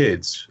were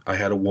kids, I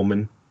had a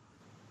woman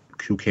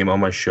who came on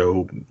my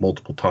show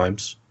multiple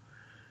times,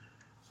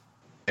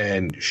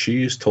 and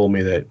she's told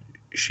me that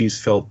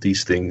she's felt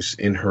these things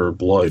in her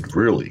blood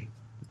really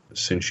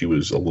since she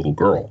was a little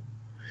girl.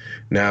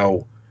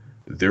 Now,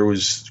 there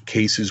was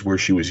cases where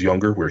she was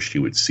younger where she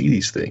would see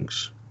these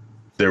things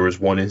there was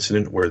one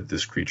incident where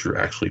this creature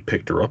actually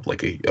picked her up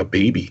like a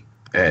baby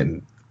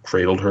and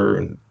cradled her,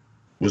 and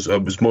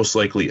was most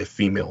likely a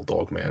female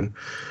dog man,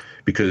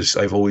 because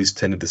I've always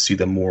tended to see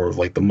them more of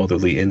like the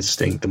motherly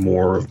instinct, the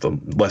more of the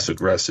less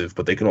aggressive,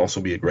 but they can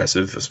also be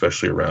aggressive,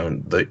 especially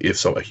around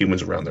a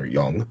human's around their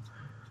young,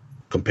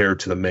 compared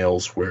to the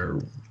males, where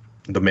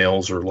the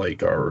males are like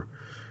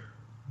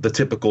the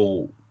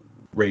typical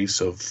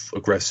race of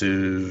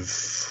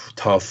aggressive,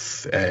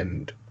 tough,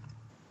 and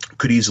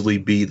could easily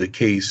be the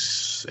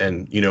case.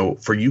 And,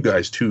 for you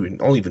guys too,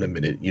 and I'll even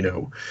admit it,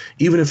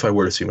 even if I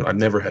were to see one, I've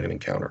never had an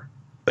encounter,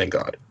 thank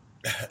God.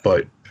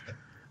 But,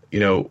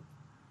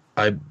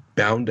 I'm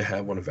bound to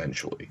have one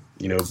eventually.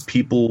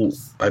 People,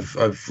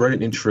 I've read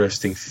an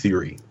interesting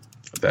theory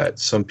that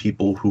some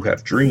people who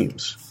have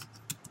dreams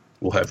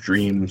will have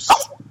dreams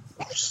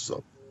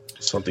of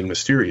something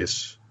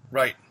mysterious.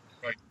 Right.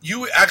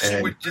 You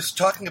actually were just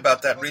talking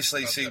about that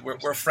recently. See,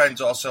 we're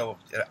friends also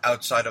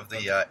outside of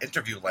the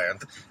interview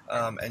land,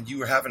 and you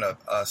were having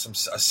a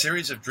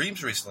series of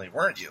dreams recently,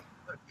 weren't you?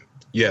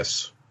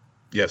 Yes.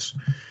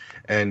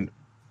 And,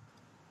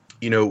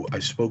 I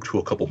spoke to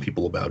a couple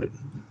people about it.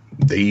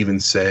 They even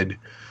said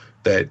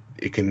that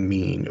it can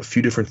mean a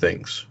few different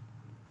things.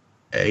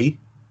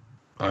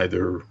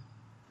 Either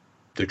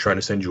they're trying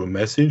to send you a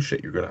message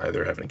that you're going to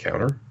either have an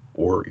encounter,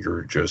 or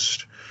you're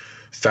just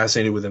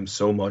fascinated with them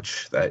so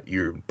much that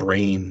your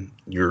brain,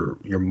 your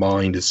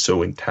mind is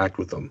so intact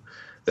with them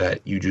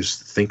that you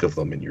just think of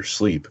them in your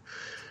sleep.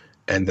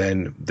 And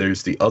then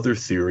there's the other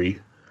theory,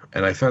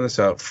 and I found this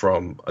out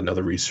from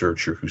another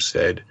researcher who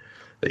said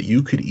that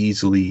you could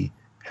easily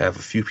have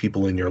a few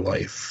people in your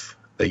life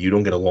that you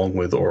don't get along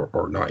with,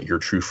 or not your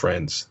true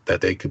friends,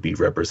 that they could be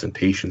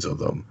representations of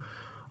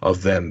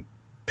them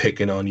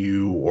picking on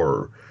you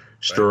or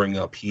stirring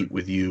up heat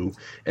with you.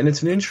 And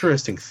it's an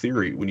interesting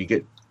theory when you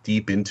get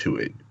deep into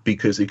it,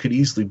 because it could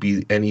easily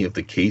be any of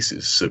the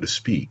cases, so to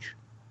speak.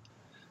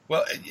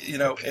 Well,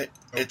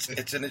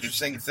 it's an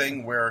interesting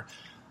thing where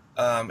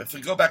if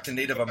we go back to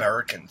Native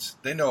Americans,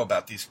 they know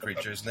about these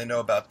creatures, and they know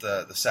about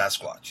the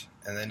Sasquatch,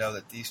 and they know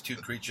that these two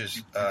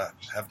creatures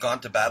have gone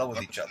to battle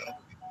with each other.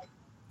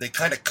 They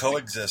kind of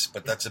coexist,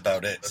 but that's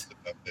about it.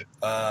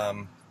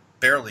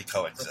 Barely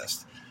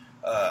coexist.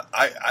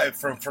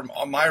 From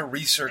my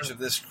research of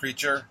this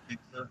creature,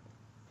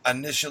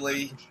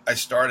 initially I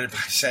started by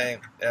saying,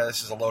 "Yeah,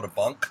 this is a load of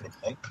bunk,"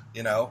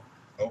 So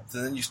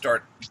then you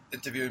start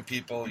interviewing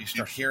people, you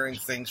start hearing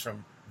things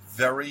from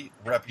very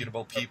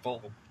reputable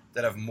people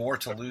that have more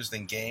to lose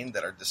than gain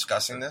that are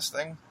discussing this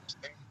thing,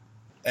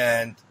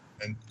 and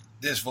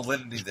there's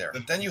validity there.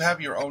 But then you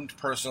have your own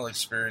personal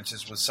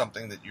experiences with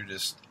something that you're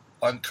just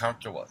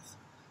uncomfortable with.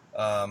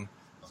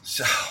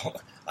 So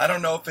I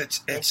don't know if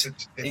it's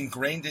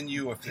ingrained in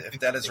you, if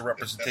that is a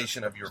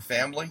representation of your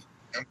family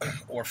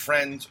or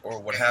friends or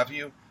what have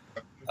you.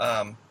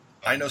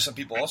 I know some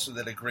people also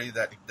that agree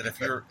that if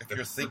you're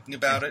thinking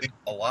about it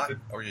a lot,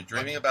 or you're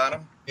dreaming about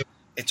them,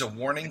 it's a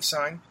warning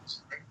sign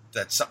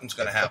that something's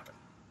going to happen.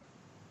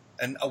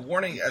 And a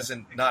warning as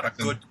in not a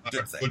good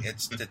thing.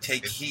 It's to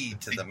take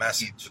heed to the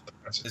message.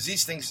 Because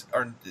these things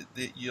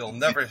you'll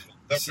never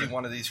see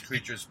one of these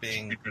creatures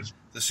being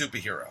the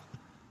superhero.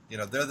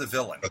 They're the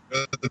villain.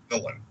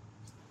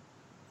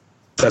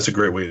 That's a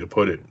great way to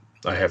put it.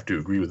 I have to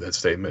agree with that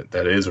statement.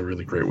 That is a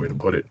really great way to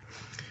put it.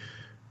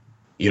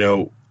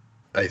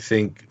 I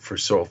think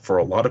for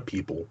a lot of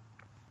people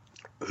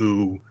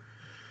who,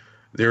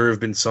 there have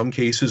been some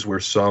cases where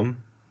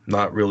some,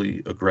 not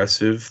really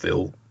aggressive,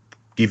 they'll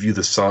give you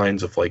the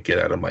signs of like, get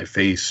out of my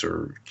face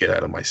or get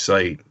out of my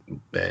sight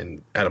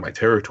and out of my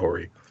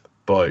territory,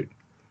 but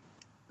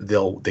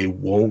they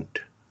won't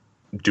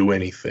do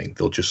anything.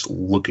 They'll just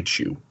look at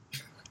you.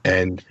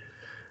 And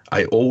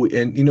I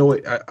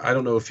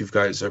don't know if you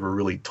guys ever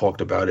really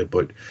talked about it,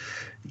 but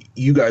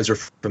you guys are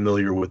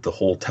familiar with the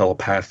whole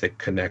telepathic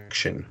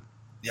connection.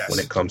 Yes. When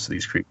it comes to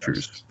these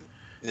creatures.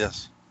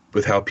 Yes.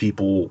 With how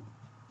people,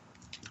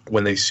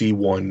 when they see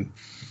one,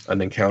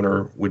 an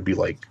encounter would be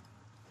like,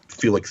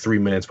 feel like 3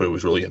 minutes, but it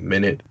was really a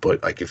minute,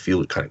 but I could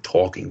feel it kind of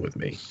talking with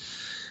me.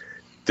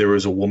 There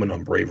was a woman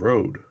on Brave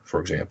Road,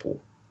 for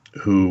example,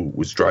 who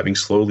was driving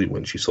slowly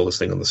when she saw this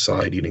thing on the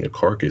side eating a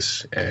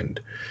carcass, and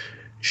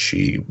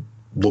she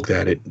looked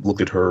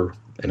at her,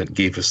 and it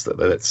gave us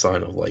that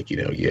sign of like,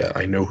 yeah,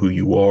 I know who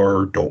you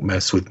are, don't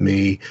mess with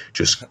me,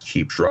 just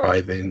keep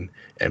driving,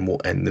 and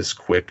we'll end this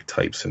quick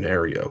type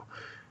scenario.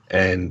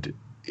 And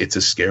it's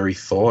a scary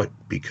thought,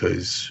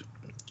 because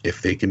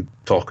if they can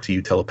talk to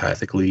you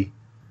telepathically,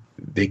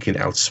 they can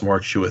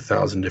outsmart you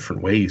 1,000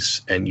 different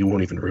ways, and you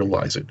won't even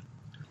realize it.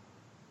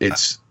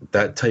 It's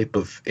that type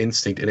of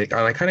instinct, and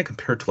I kind of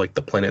compare it to like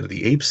the Planet of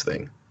the Apes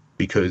thing,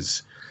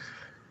 because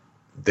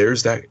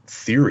there's that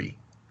theory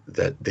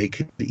that they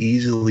could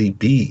easily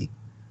be,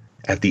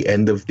 at the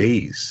end of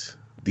days,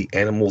 the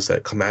animals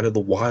that come out of the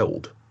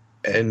wild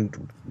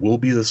and will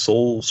be the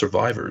sole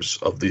survivors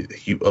of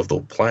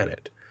the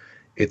planet.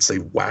 It's a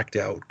whacked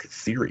out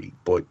theory,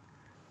 but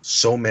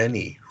so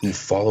many who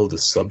follow the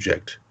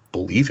subject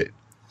believe it.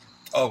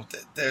 Oh,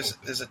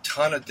 there's a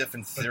ton of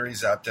different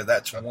theories out there.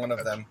 That's one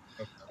of them.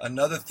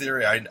 Another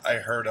theory I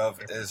heard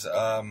of is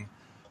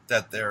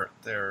that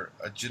they're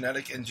a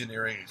genetic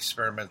engineering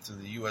experiment through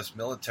the U.S.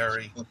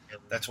 military.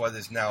 That's why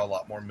there's now a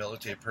lot more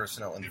military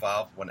personnel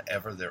involved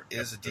whenever there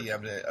is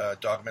a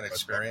Dogman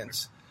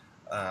experience.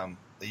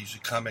 They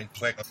usually come in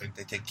quick.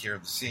 They take care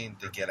of the scene.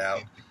 They get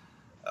out.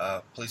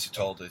 Police are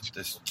told to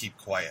just keep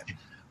quiet.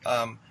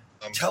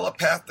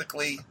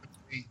 Telepathically,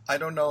 I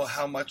don't know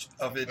how much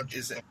of it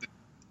is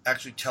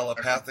actually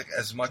telepathic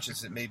as much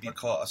as it may be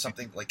called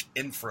something like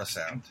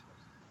infrasound,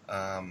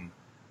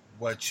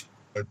 which,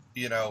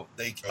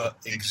 they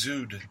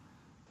exude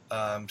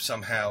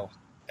somehow,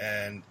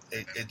 and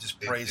it just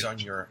preys on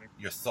your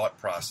thought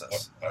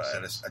process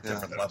at a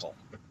different level,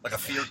 like a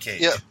fear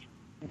cage. Yeah.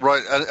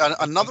 Right. And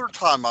another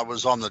time I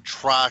was on the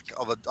track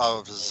of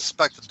a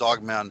suspected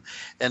dogman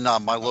in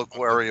my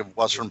local area of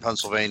Western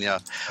Pennsylvania.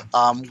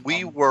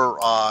 We were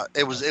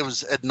it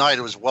was at night.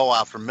 It was well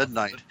after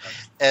midnight,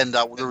 and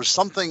there was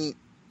something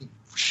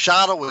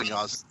shadowing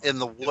us in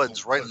the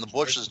woods, right in the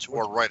bushes to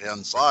our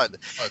right-hand side.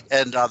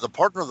 And the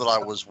partner that I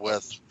was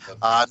with,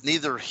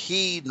 neither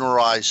he nor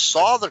I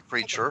saw the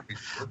creature,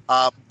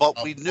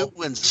 but we knew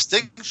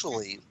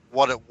instinctually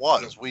what it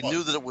was. We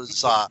knew that it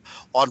was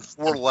on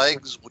four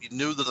legs. We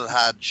knew that it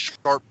had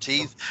sharp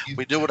teeth.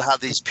 We knew it had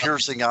these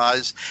piercing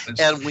eyes.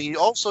 And we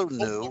also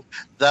knew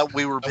that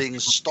we were being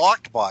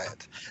stalked by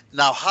it.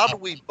 Now, how do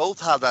we both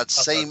have that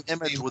same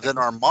image within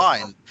our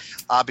mind?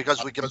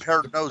 Because we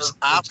compared notes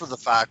after the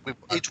fact. We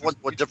each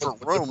went to a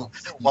different room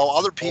while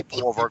other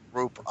people of our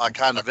group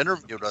kind of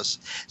interviewed us,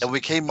 and we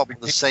came up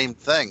with the same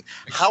thing.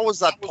 How is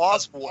that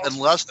possible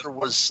unless there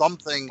was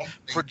something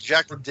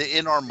projected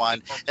in our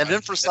mind? And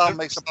infrasound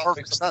makes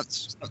perfect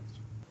sense.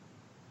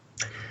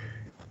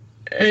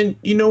 And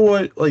you know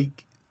what?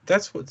 Like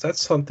that's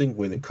something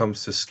when it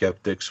comes to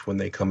skeptics when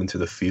they come into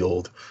the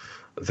field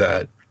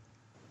that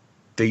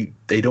they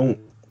don't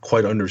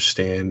quite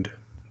understand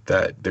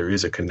that there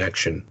is a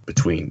connection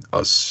between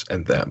us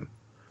and them.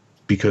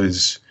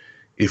 Because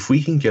if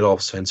we can get off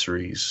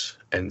sensories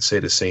and say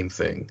the same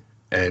thing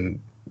and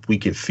we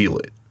can feel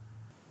it,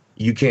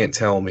 you can't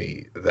tell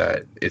me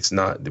that it's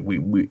not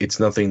it's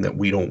nothing that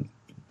we don't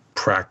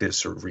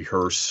practice or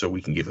rehearse so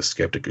we can give a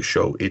skeptic a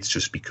show. It's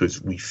just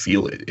because we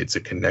feel it. It's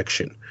a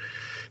connection.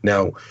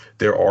 Now,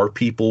 there are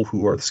people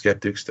who are the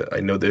skeptics that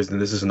I know this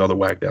is another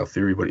whacked out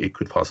theory, but it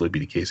could possibly be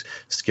the case.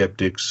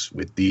 Skeptics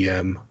with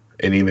DM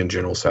and even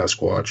General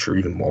Sasquatch or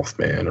even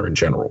Mothman or in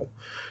general,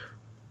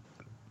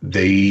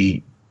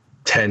 they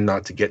tend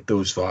not to get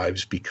those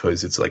vibes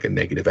because it's like a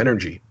negative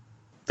energy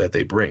that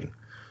they bring.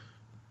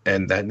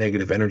 And that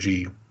negative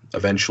energy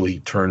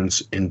eventually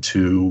turns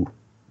into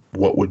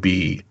what would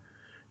be,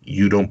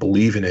 you don't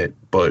believe in it,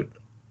 but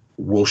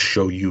we'll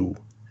show you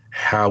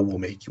how we'll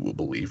make you a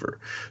believer.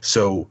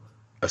 So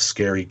a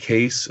scary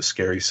case, a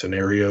scary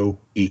scenario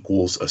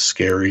equals a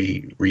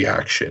scary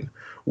reaction,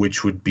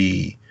 which would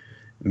be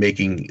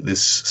making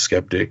this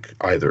skeptic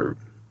either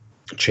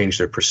change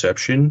their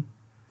perception,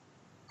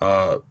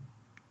 get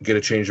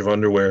a change of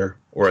underwear,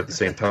 or at the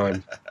same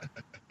time,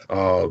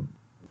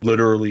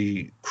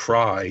 literally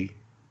cry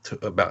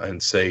about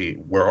and say,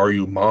 "Where are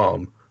you,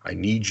 Mom? I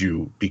need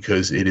you,"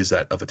 because it is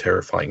that of a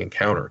terrifying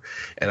encounter.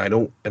 And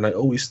I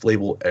always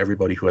label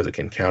everybody who has an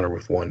encounter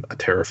with one a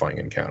terrifying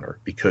encounter,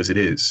 because it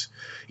is.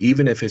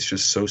 Even if it's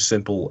just so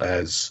simple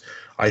as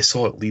I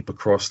saw it leap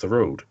across the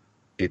road,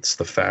 it's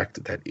the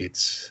fact that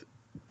it's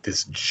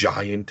this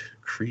giant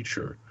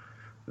creature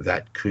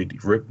that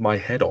could rip my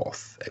head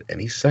off at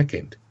any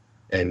second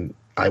and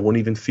I won't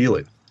even feel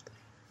it.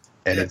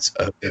 And it's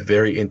a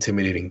very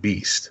intimidating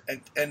beast.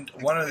 And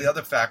one of the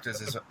other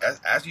factors is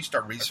as you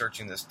start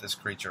researching this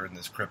creature and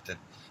this cryptid,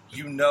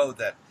 you know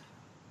that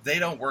they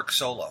don't work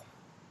solo.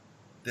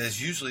 They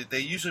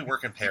usually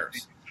work in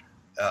pairs,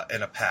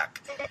 in a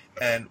pack.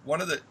 And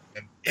one of the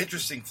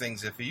interesting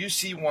things, if you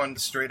see one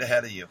straight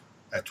ahead of you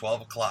at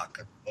 12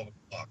 o'clock,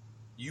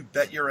 you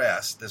bet your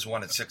ass there's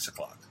one at 6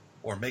 o'clock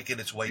or making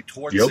its way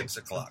towards 6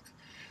 o'clock.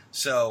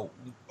 So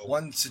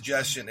one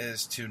suggestion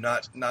is to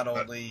not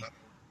only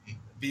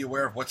be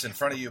aware of what's in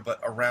front of you, but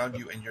around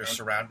you and your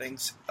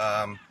surroundings.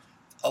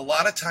 A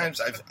lot of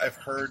times I've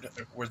heard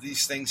where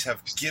these things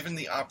have given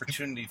the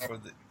opportunity for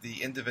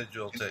the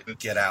individual to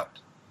get out.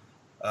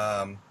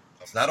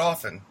 It's not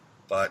often,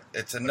 but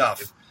it's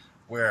enough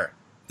where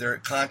they're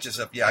conscious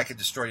of, I could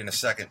destroy you in a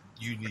second.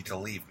 You need to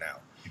leave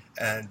now.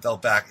 And they'll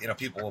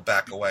people will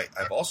back away.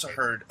 I've also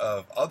heard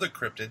of other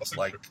cryptids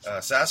like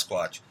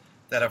Sasquatch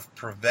that have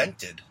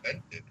prevented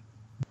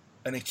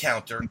an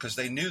encounter because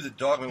they knew the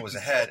dogman was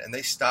ahead and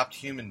they stopped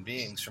human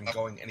beings from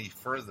going any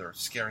further,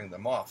 scaring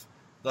them off,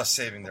 thus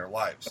saving their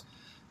lives.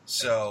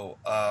 So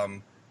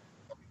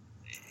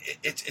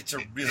it's a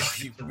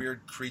really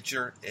weird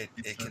creature.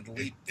 It can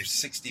leap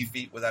 60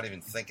 feet without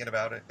even thinking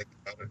about it.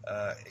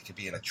 It could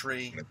be in a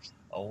tree.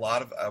 A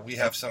lot of we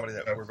have somebody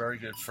that we're very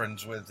good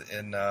friends with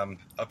in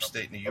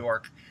upstate New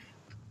York.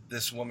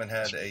 This woman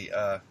had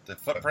the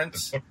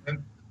footprints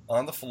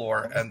on the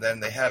floor, and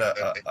then they had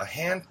a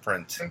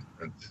handprint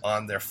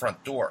on their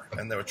front door,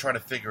 and they were trying to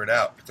figure it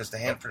out because the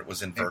handprint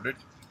was inverted,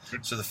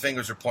 so the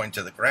fingers were pointing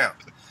to the ground.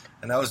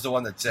 And I was the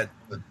one that said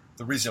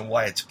the reason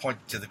why it's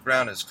pointing to the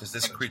ground is because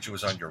this creature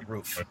was on your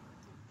roof.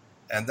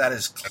 And that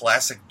is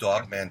classic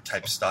Dogman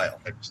type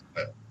style.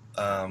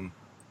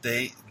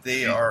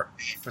 They are,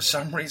 for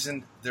some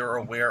reason, they're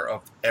aware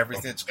of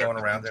everything that's going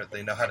around there.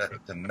 They know how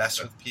to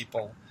mess with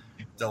people.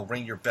 They'll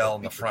ring your bell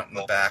in the front and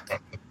the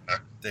back.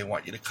 They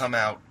want you to come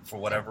out for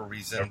whatever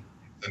reason.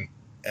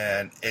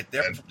 And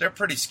they're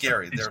pretty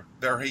scary. They're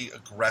very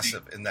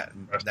aggressive in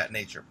that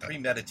nature,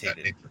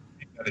 premeditated.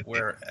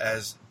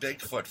 Whereas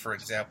Bigfoot, for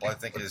example, I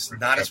think is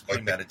not as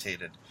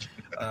premeditated.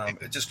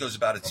 It just goes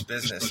about its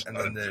business, and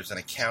then there's an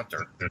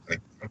encounter.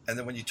 And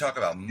then when you talk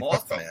about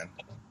Mothman,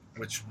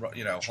 which,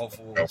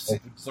 hopefully we'll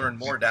learn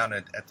more down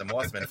at the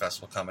Mothman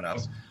Festival coming up,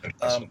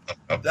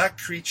 that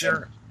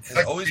creature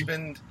has always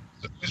been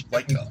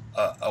like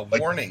a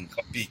warning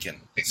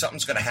beacon.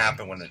 Something's going to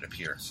happen when it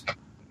appears.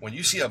 When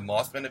you see a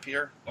Mothman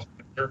appear,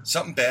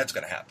 something bad's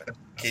going to happen.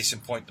 Case in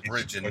point, the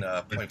bridge in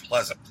Point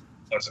Pleasant.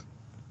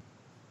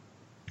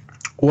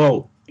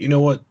 Well, you know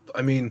what?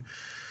 I mean,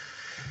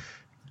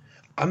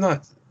 I'm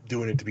not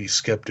doing it to be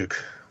skeptic,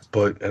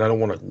 and I don't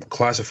want to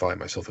classify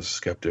myself as a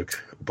skeptic,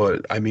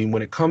 but I mean,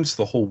 when it comes to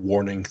the whole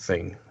warning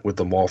thing with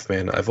the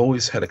Mothman, I've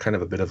always had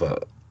a bit of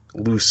a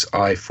loose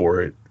eye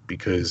for it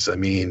because, I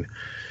mean,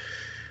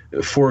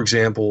 for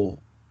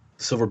example,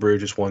 Silver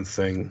Bridge is one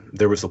thing.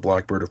 There was the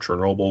Blackbird of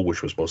Chernobyl,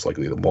 which was most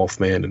likely the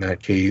Mothman in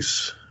that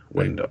case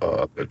when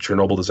the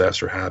Chernobyl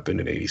disaster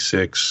happened in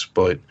 '86,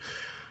 but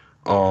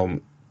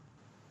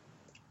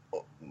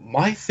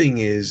my thing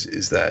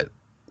is that,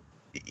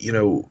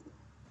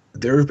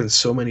 there have been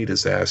so many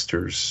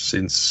disasters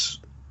since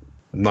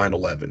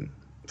 9/11,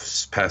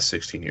 past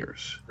 16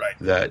 years, right,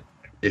 that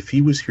if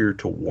he was here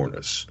to warn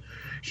us,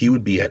 he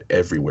would be at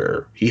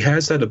everywhere. He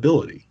has that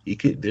ability.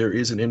 There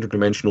is an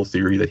interdimensional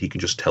theory that he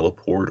can just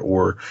teleport,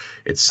 or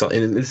and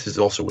this is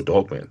also with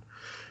Dogman.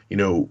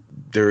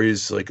 There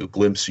is like a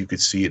glimpse, you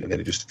could see it, and then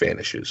it just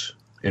vanishes.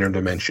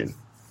 Interdimension.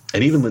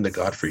 And even Linda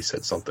Godfrey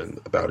said something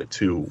about it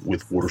too,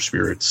 with water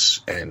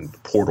spirits and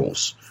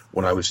portals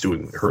when I was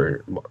doing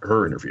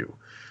her interview.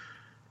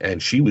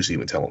 And she was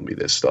even telling me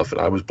this stuff,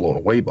 and I was blown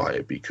away by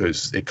it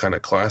because it kind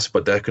of clashes,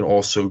 but that can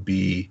also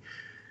be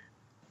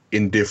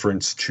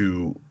indifference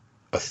to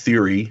a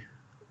theory,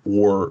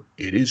 or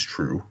it is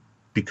true,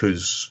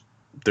 because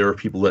there are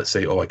people that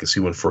say, oh, I can see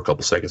one for a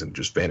couple seconds and it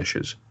just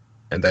vanishes.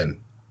 And then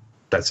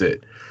that's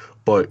it.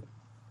 But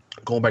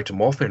going back to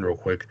Mothman real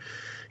quick,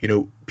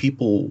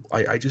 people,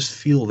 I just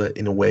feel that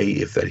in a way,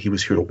 if that he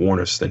was here to warn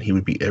us, then he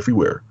would be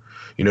everywhere.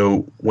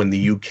 When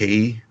the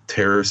UK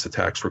terrorist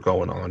attacks were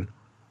going on,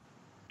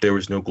 there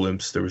was no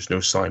glimpse, there was no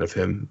sign of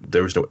him,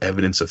 there was no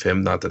evidence of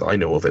him, not that I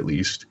know of at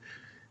least.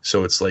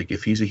 So it's like,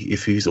 if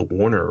he's a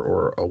warner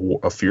or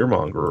a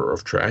fearmonger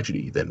of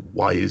tragedy, then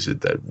why is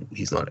it that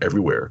he's not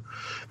everywhere?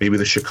 Maybe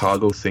the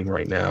Chicago thing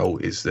right now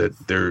is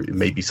that there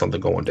may be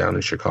something going down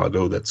in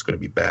Chicago that's going to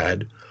be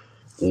bad,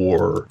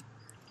 or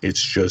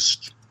it's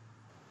just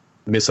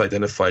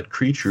misidentified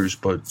creatures.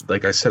 But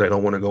like I said, I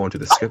don't want to go into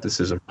the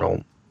skepticism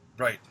realm.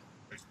 Right.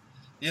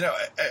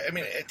 I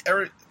mean,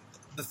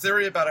 the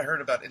theory I heard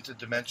about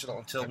interdimensional,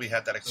 until we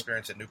had that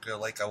experience at Nuclear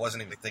Lake, I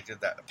wasn't even thinking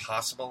that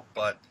possible,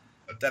 but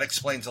that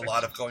explains a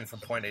lot of going from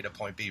point A to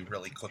point B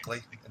really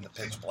quickly in the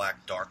pitch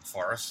black, dark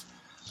forest.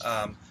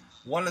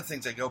 One of the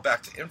things I go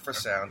back to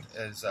infrasound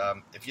is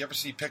if you ever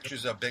see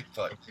pictures of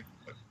Bigfoot,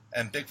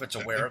 and Bigfoot's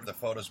aware of the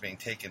photos being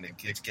taken and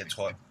gets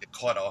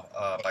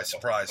caught by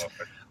surprise,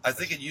 I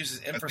think it uses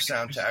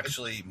infrasound to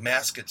actually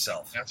mask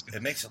itself.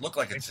 It makes it look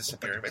like it's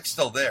disappearing. It's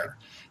still there.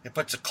 It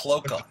puts a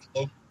cloak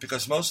on,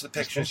 because most of the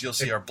pictures you'll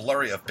see are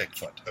blurry of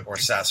Bigfoot or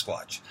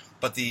Sasquatch,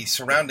 but the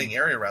surrounding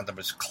area around them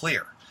is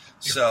clear.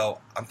 So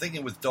I'm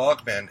thinking with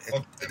Dogman,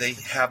 they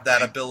have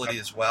that ability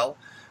as well.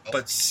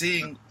 But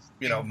seeing,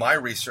 my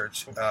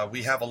research,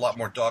 we have a lot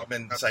more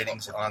Dogman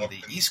sightings on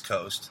the East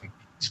Coast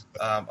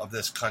of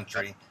this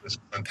country.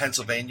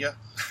 Pennsylvania,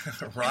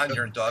 Ron,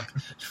 you're in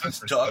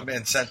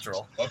Dogman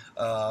Central.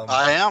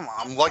 I am.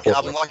 I'm lucky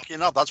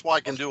enough. That's why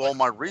I can do all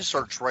my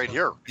research right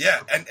here.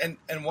 Yeah,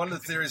 and one of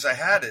the theories I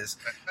had is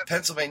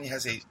Pennsylvania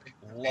has a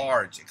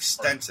large,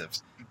 extensive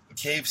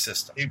cave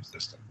system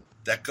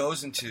that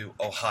goes into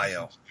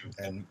Ohio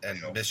and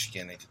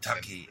Michigan and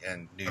Kentucky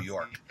and New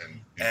York.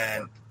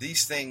 And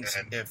these things,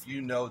 if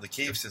you know the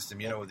cave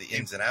system, you know where the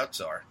ins and outs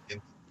are,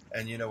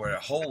 and you know where a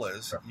hole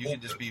is, you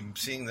can just be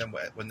seeing them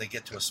when they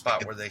get to a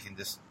spot where they can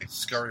just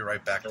scurry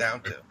right back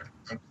down to.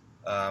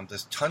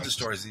 There's tons of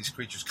stories of these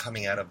creatures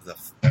coming out of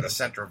the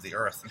center of the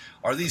earth.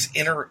 Are these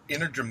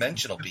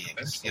interdimensional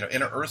beings,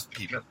 inner earth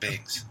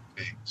beings?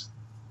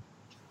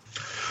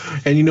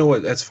 And you know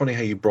what? That's funny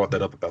how you brought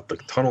that up about the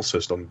tunnel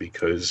system,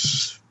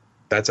 because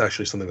that's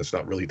actually something that's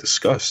not really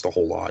discussed a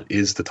whole lot,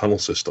 is the tunnel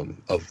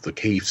system of the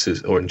cave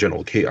system, or in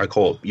general, I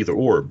call it either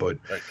or, but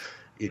right.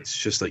 It's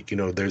just like,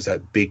 there's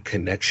that big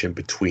connection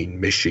between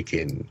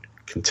Michigan,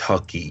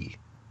 Kentucky,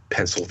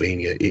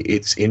 Pennsylvania.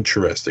 It's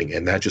interesting,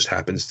 and that just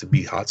happens to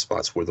be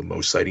hotspots where the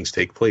most sightings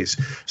take place.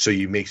 So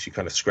it makes you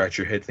kind of scratch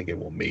your head thinking,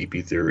 well,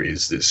 maybe there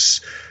is this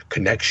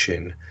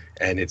connection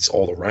and it's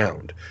all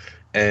around.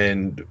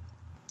 And,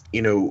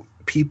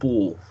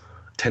 people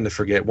tend to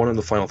forget. One of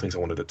the final things I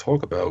wanted to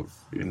talk about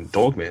in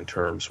Dogman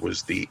terms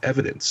was the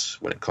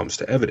evidence. When it comes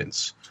to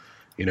evidence,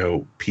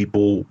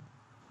 people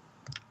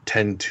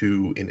tend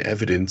to, in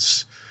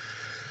evidence,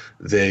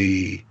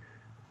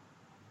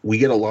 we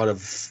get a lot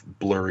of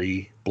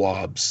blurry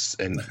blobs,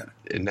 and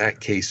in that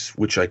case,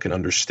 which I can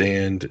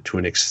understand to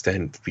an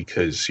extent,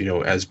 because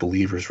as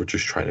believers we're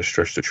just trying to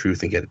stretch the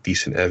truth and get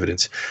decent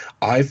evidence.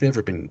 I've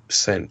never been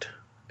sent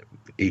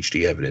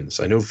HD evidence.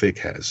 I know Vic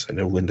has, I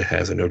know Linda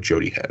has, I know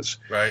Jody has,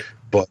 right?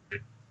 But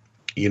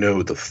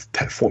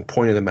the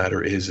point of the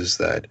matter is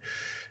that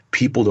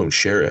people don't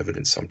share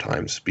evidence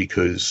sometimes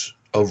because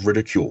of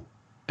ridicule,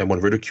 and when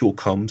ridicule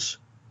comes,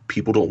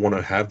 people don't want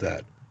to have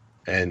that.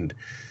 And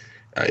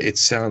it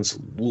sounds a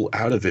little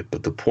out of it,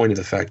 but the point of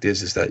the fact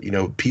is that,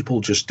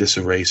 people just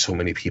disarray so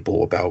many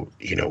people about,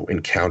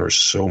 encounters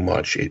so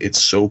much. It's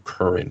so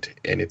current,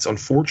 and it's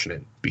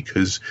unfortunate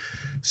because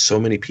so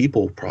many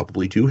people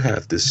probably do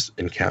have this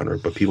encounter,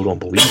 but people don't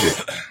believe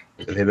it.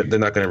 And they're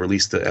not going to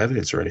release the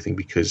evidence or anything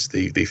because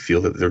they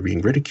feel that they're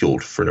being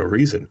ridiculed for no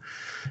reason.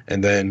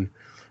 And then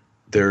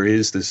there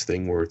is this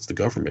thing where it's the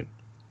government.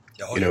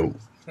 Oh,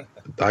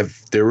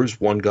 There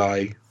was one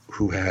guy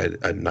who had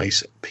a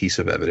nice piece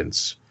of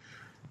evidence,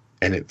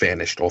 and it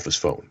vanished off his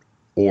phone,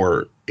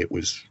 or it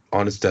was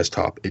on his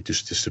desktop. It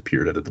just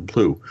disappeared out of the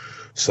blue.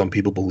 Some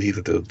people believe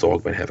that the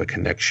Dogmen have a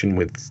connection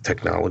with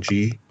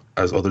technology,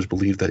 as others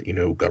believe that,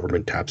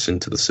 government taps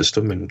into the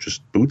system and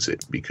just boots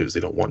it because they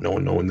don't want no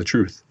one knowing the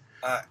truth.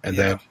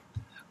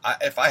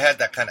 If I had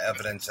that kind of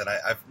evidence, and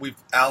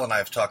Al and I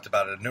have talked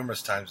about it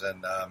numerous times,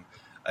 and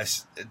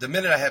the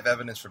minute I have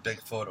evidence for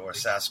Bigfoot or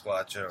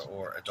Sasquatch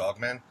or a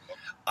Dogman,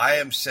 I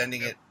am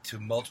sending it to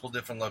multiple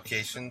different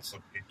locations,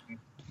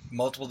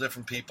 multiple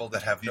different people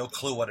that have no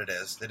clue what it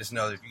is. They just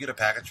know that if you get a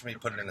package from me,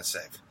 put it in a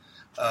safe.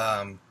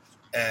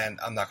 And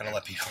I'm not going to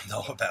let people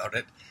know about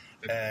it.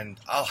 And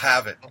I'll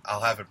have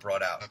it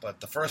brought out.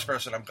 But the first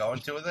person I'm going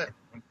to with it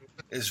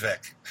is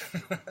Vic.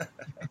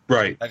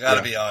 Right. I got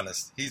to be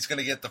honest. He's going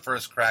to get the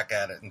first crack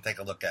at it and take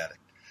a look at it.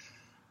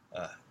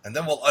 And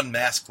then we'll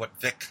unmask what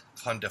Vic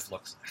Cundiff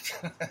looks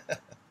like.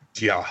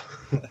 Yeah.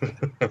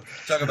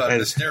 Talk about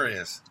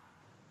mysterious.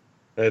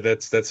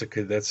 That's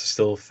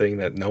still a thing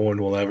that no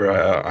one will ever.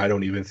 I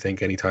don't even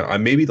think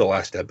anytime. Maybe the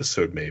last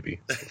episode,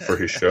 maybe for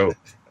his show.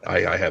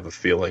 I have a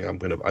feeling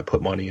I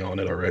put money on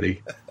it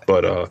already.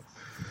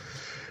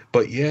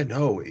 But yeah,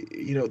 no,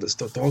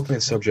 the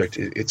Dogman subject,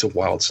 it's a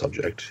wild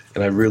subject,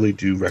 and I really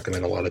do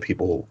recommend a lot of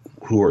people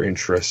who are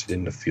interested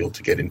in the field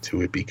to get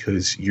into it,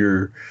 because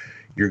you're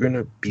going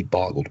to be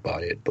boggled by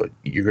it, but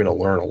you're going to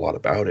learn a lot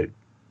about it.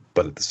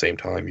 But at the same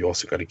time, you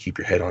also got to keep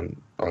your head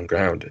on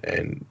ground,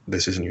 and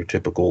this isn't your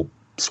typical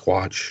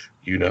Squatch.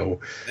 Yeah.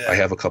 I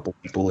have a couple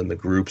people in the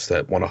groups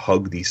that want to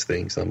hug these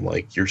things. I'm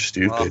like, you're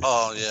stupid.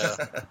 Oh,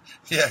 yeah.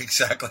 Yeah,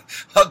 exactly.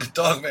 Hug a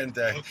Dogman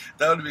Day.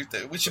 That would be.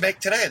 We should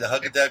make today the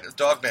Hug a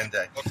Dogman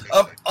Day.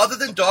 Other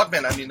than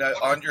Dogman,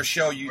 on your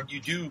show, you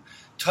do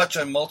touch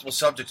on multiple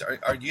subjects.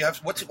 What do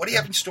you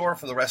have in store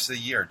for the rest of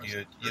the year? Do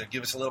you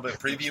give us a little bit of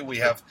preview? We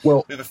have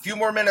a few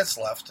more minutes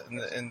left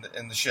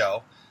in the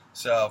show,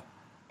 so.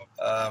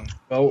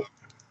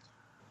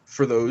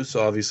 For those,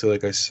 obviously,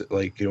 like I said,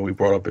 we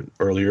brought up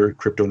earlier,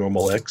 Crypto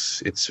Normal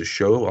X. It's a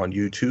show on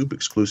YouTube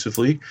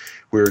exclusively.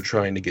 We're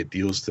trying to get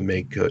deals to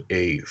make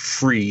a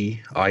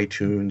free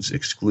iTunes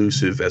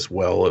exclusive as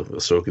well,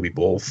 so it could be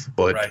both.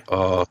 But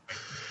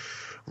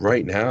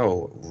right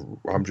now,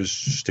 I'm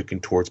just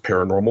sticking towards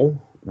paranormal.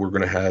 We're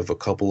going to have a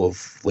couple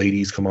of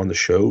ladies come on the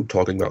show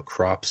talking about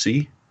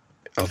Cropsey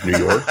of New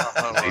York.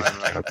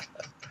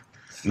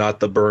 Not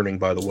the burning,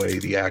 by the way,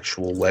 the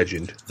actual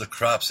legend. The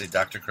Cropsey,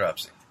 Dr.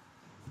 Cropsey.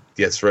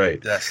 That's right.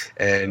 Yes.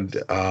 And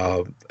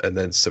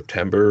then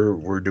September,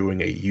 we're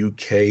doing a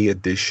UK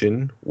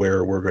edition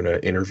where we're going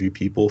to interview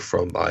people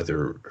from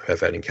either have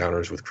had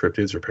encounters with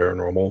cryptids or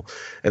paranormal.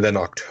 And then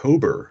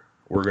October,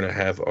 we're going to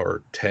have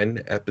our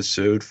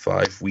 10-episode,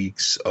 5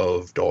 weeks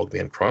of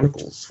Dogman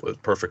Chronicles, a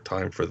perfect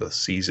time for the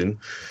season,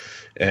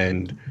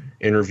 and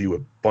interview a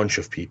bunch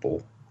of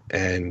people.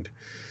 And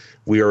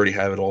we already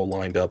have it all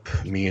lined up,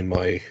 me and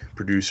my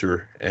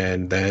producer,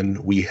 and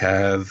then we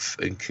have,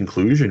 in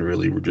conclusion,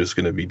 really, we're just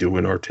going to be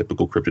doing our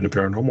typical cryptid and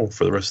paranormal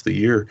for the rest of the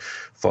year,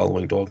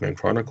 following Dogman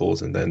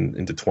Chronicles, and then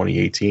into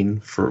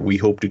 2018, we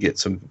hope to get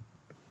some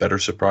better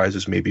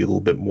surprises, maybe a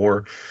little bit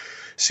more.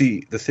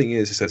 See, the thing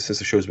is that since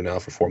the show's been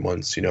out for 4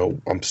 months,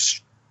 I'm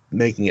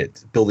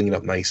building it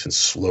up nice and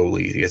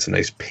slowly. It gets a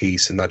nice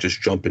pace and not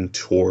just jumping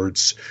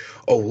towards,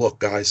 oh, look,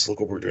 guys, look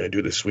what we're going to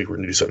do this week. We're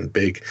going to do something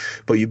big.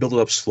 But you build it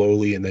up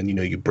slowly, and then,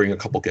 you bring a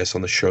couple guests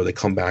on the show. They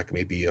come back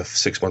maybe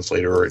 6 months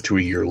later or to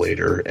a year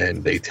later,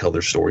 and they tell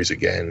their stories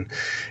again,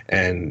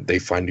 and they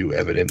find new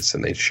evidence,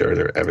 and they share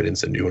their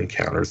evidence and new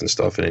encounters and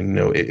stuff. And,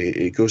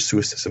 it goes through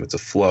a system. It's a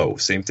flow.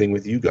 Same thing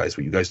with you guys,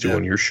 what you guys do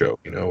on your show.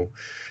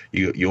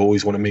 You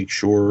always want to make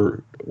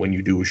sure when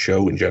you do a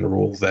show in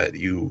general that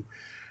you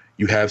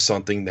have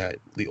something that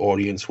the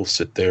audience will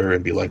sit there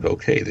and be like,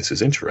 okay, this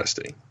is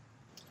interesting.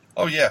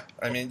 Oh, yeah.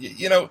 I mean,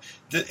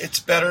 it's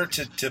better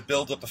to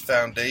build up a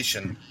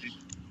foundation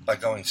by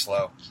going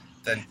slow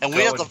than. And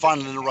we have to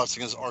find it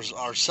interesting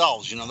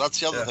ourselves. That's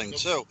the other thing,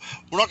 too.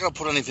 We're not going to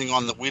put anything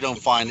on that we don't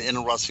find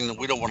interesting that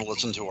we don't want to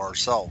listen to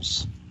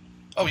ourselves.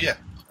 Oh, yeah.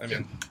 I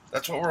mean,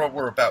 that's what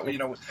we're about. We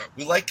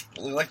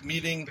like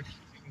meeting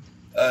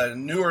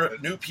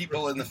new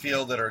people in the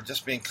field that are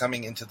just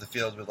coming into the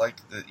field. We like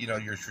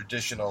your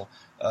traditional,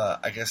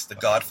 I guess, the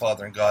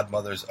godfather and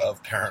godmothers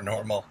of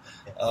paranormal.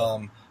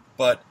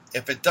 But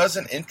if it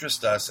doesn't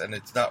interest us and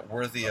it's not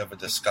worthy of a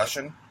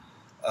discussion,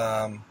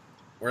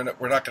 we're not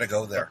going to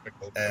go there.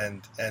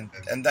 And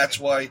that's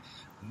why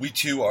we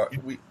too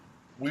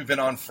we've been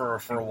on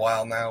for a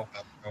while now.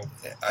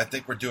 I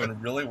think we're doing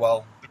really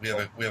well. We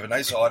have a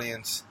nice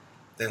audience.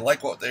 They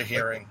like what they're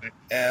hearing,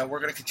 and we're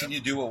going to continue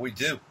to do what we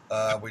do.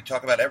 We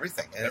talk about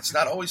everything, and it's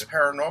not always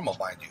paranormal,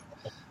 mind you.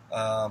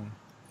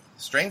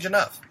 Strange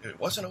enough, it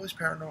wasn't always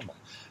paranormal.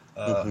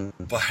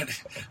 But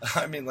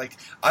I mean,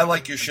 I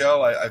like your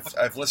show.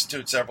 I've listened to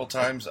it several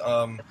times.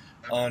 On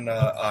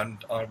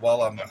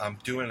while I'm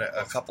doing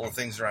a couple of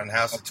things around the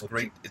house.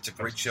 It's a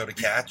great show to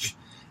catch,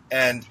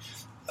 and.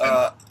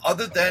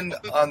 Other than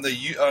on the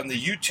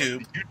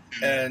YouTube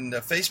and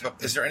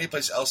Facebook, is there any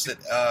place else that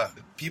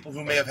people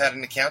who may have had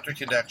an encounter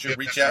can actually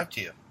reach out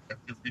to you?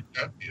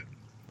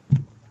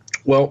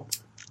 Well,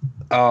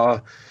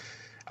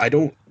 I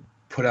don't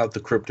put out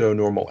the Crypto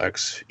Normal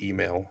X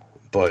email,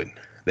 but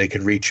they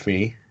can reach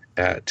me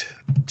at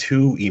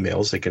 2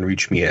 emails. They can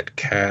reach me at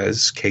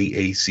Kaz,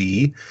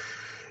 K-A-Z,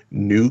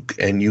 Nuke,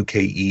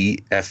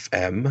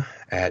 N-U-K-E-F-M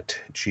at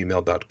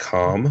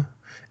gmail.com.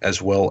 As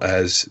well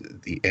as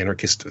the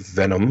Anarchist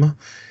Venom,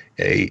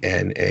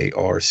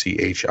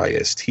 ANARCHIST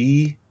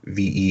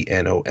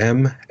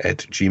VENOM at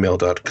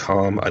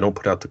gmail.com. I don't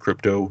put out the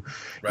crypto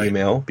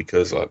email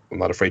because I'm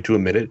not afraid to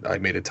admit it. I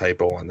made a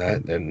typo on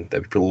that, and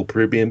that'd be a little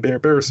pretty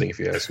embarrassing if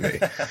you ask me.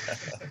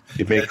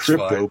 You make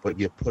crypto, but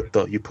you put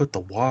the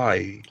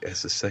Y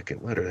as the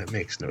second letter. That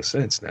makes no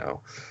sense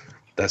now.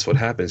 That's what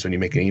happens when you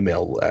make an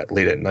email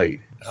late at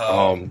night.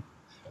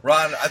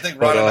 Ron, I think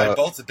Ron and I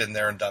both have been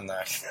there and done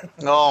that.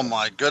 Oh,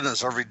 my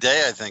goodness. Every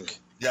day, I think.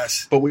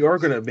 Yes. But we are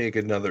going to make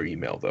another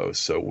email, though.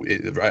 So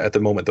at the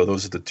moment, though,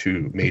 those are the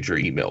 2 major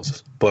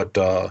emails. But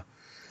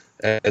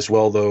as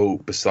well, though,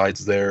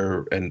 besides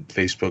there and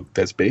Facebook,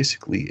 that's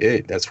basically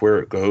it. That's where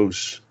it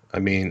goes. I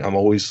mean, I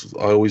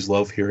always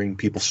love hearing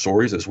people's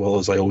stories, as well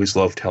as I always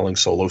love telling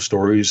solo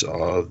stories.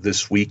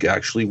 This week,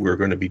 actually, we're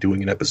going to be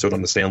doing an episode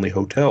on the Stanley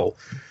Hotel.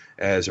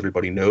 As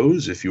everybody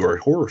knows, if you are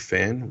a horror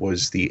fan,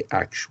 was the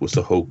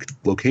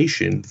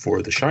location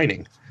for The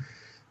Shining.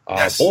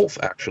 Yes. Both,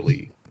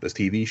 actually, the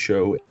TV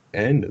show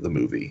and the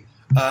movie.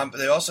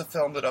 They also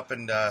filmed it up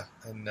in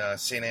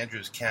St.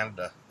 Andrews,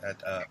 Canada,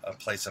 at a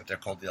place up there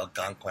called the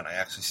Algonquin. I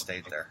actually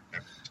stayed there.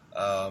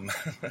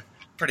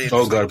 Pretty interesting.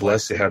 Oh, God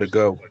bless you. How'd it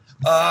go?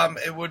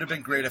 It would have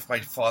been great if my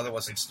father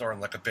wasn't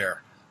snoring like a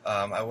bear.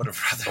 I would have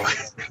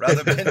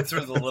rather been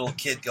through the little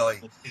kid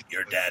going,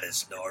 "Your dad is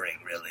snoring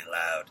really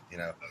loud."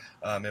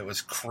 It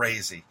was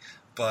crazy,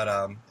 but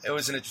it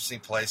was an interesting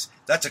place.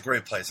 That's a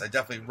great place.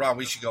 Ron,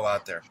 we should go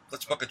out there.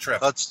 Let's book a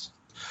trip. Let's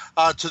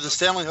to the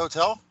Stanley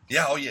Hotel.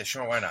 Yeah. Oh yeah.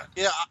 Sure. Why not?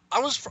 Yeah,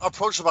 I was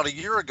approached about a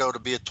year ago to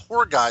be a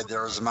tour guide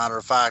there, as a matter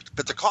of fact.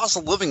 But the cost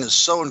of living is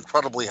so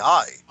incredibly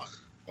high.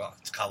 Well,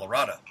 it's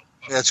Colorado.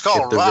 Yeah, it's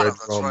Colorado.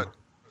 That's right.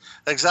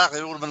 Exactly.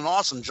 It would have been an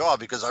awesome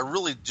job because I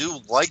really do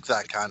like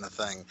that kind of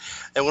thing.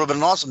 It would have been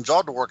an awesome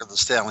job to work at the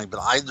Stanley,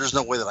 but there's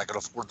no way that I could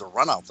afford to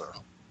run out there.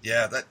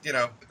 Yeah,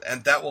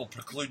 and that will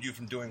preclude you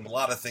from doing a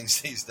lot of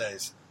things these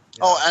days.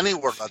 Oh,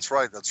 anywhere. That's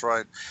right.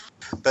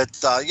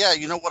 But yeah,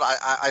 you know what?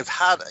 I've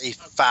had a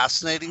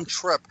fascinating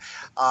trip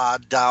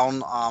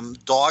down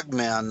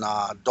Dogman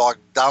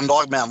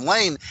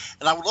Lane,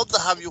 and I would love to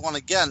have you on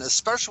again,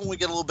 especially when we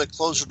get a little bit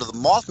closer to the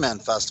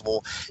Mothman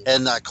Festival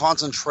and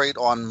concentrate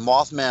on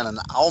Mothman and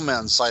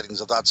Owlman sightings,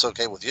 if that's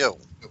okay with you.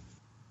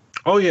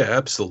 Oh yeah,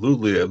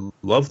 absolutely. I'd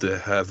love to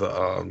have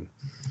and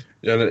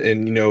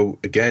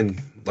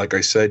again, like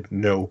I said,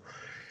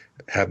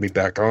 have me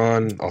back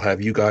on. I'll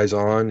have you guys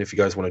on. If you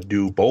guys want to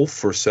do both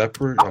for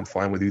separate, I'm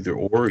fine with either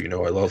or.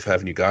 I love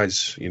having you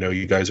guys.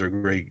 You guys are a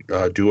great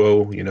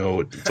duo.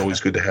 It's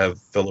always good to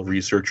have fellow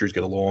researchers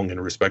get along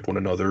and respect one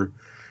another.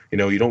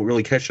 You don't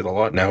really catch it a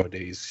lot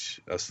nowadays,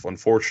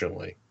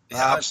 unfortunately.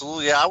 Yeah,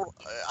 absolutely. Yeah,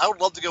 I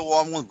would love to go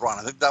on with Ron.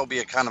 I think that would be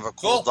a kind of a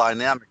cool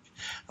dynamic.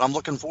 And I'm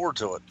looking forward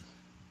to it.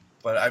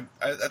 But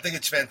I think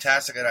it's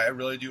fantastic, and I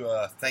really do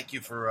thank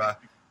you for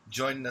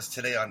joining us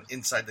today on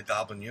Inside the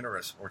Goblin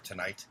Universe, or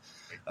tonight.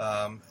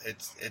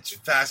 It's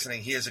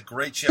fascinating. He has a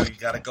great show. You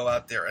got to go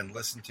out there and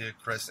listen to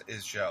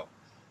his show.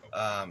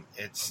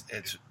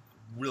 It's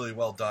really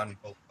well done.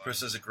 Chris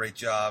does a great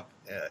job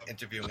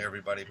interviewing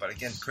everybody. But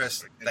again,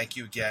 Chris, thank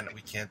you again.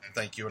 We can't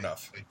thank you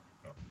enough.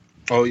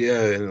 Oh,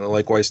 yeah, and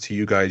likewise to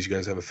you guys. You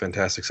guys have a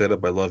fantastic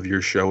setup. I love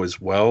your show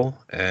as well,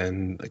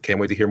 and I can't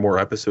wait to hear more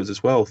episodes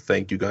as well.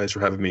 Thank you guys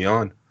for having me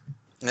on.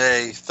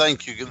 Hey,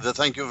 thank you.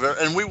 Thank you.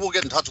 And we will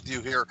get in touch with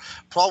you here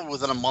probably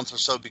within a month or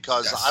so,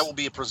 because yes. I will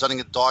be presenting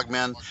at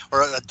Dogman,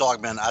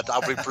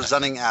 I'll be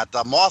presenting at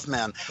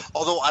Mothman,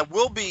 although I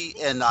will be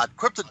in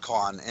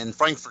CryptidCon in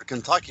Frankfort,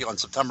 Kentucky on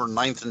September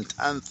 9th and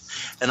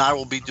 10th, and I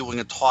will be doing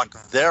a talk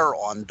there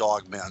on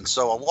Dogman.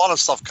 So a lot of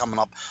stuff coming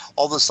up.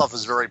 All this stuff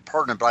is very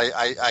pertinent, but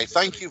I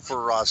thank you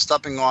for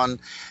stepping on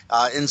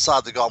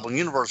Inside the Goblin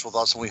Universe with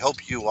us, and we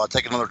hope you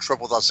take another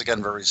trip with us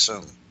again very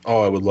soon.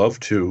 Oh, I would love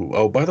to.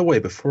 Oh, by the way,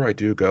 before I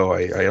do go,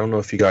 I don't know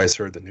if you guys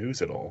heard the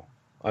news at all.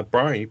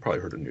 Brian, you probably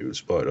heard the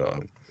news, but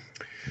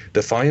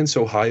Defiance,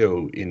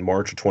 Ohio, in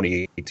March of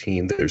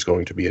 2018, there's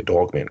going to be a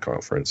Dogman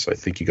conference. I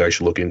think you guys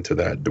should look into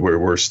that.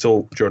 We're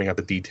still joining out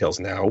the details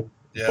now,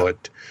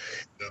 but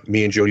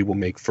me and Jody will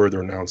make further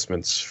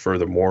announcements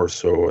furthermore,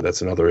 so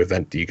that's another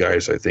event that you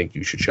guys, I think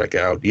you should check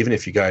out. Even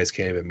if you guys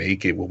can't even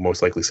make it, we'll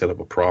most likely set up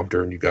a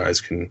prompter and you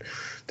guys can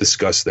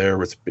discuss there.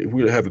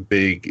 We're have a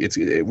big,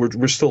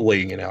 we're still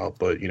laying it out,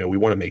 but we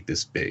want to make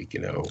this big,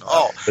 we'll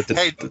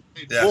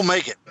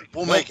make it.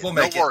 We'll make it.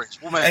 No worries.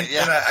 We'll make it.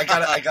 Yeah. And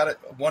I got it.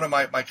 One of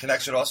my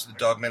connection also to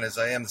Dogman is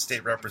I am the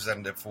state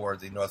representative for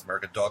the North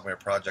American Dogman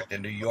Project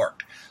in New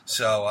York.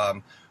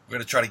 So, we're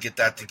going to try to get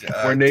that together.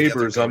 We're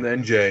neighbors. I'm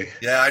NJ.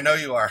 Yeah, I know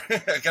you are.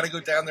 I got to go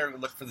down there and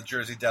look for the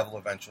Jersey Devil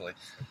eventually.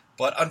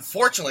 But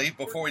unfortunately,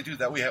 before we do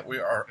that, we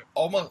are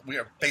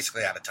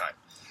basically out of time.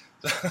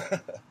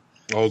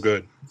 All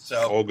good.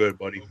 All good,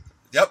 buddy.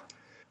 Yep.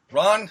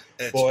 Ron,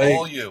 it's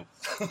all you.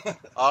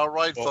 All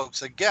right,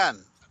 folks. Again,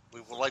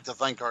 we would like to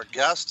thank our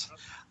guest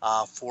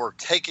for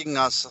taking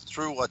us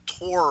through a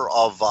tour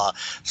of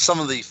some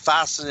of the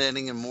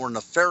fascinating and more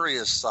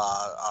nefarious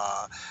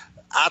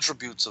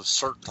attributes of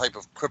certain type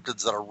of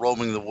cryptids that are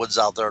roaming the woods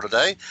out there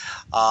today.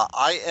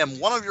 I am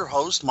one of your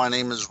hosts. My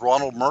name is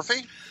Ronald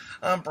Murphy.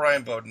 I'm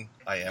Brian Bowden.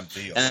 I am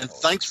the and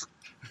host.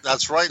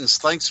 That's right, and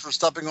thanks for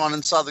stepping on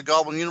Inside the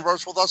Goblin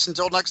Universe with us.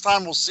 Until next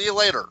time, we'll see you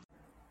later.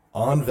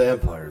 On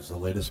Vampires, the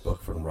latest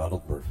book from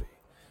Ronald Murphy.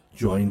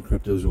 Join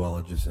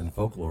cryptozoologist and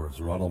folklorist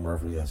Ronald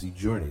Murphy as he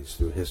journeys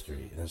through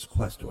history in his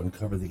quest to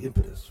uncover the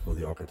impetus for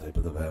the archetype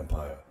of the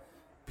vampire.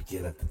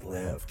 Begin at the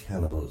lair of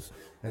cannibals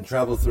and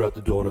travel throughout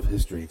the dawn of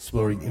history,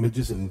 exploring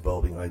images and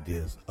involving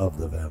ideas of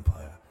the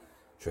vampire.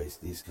 Trace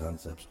these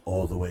concepts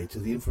all the way to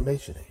the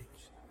information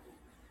age.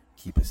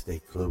 Keep a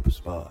stake close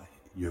by.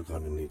 You're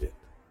going to need it.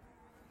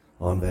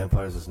 On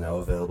Vampires is now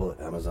available at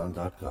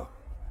Amazon.com.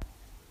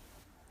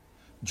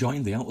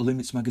 Join the Outer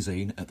Limits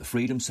magazine at the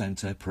Freedom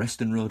Centre,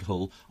 Preston Road,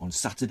 Hull, on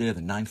Saturday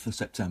the 9th of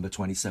September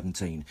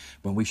 2017,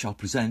 when we shall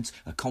present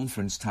a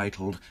conference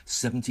titled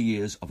 70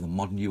 Years of the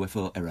Modern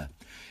UFO Era,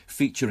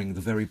 featuring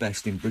the very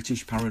best in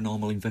British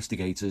paranormal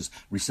investigators,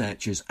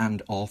 researchers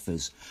and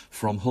authors.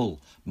 From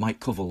Hull, Mike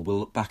Covell will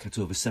look back at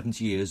over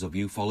 70 years of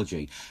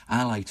ufology,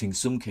 highlighting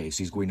some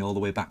cases going all the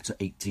way back to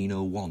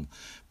 1801.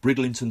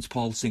 Bridlington's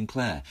Paul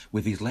Sinclair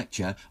with his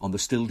lecture on the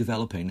still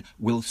developing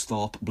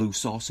Wilsthorpe Blue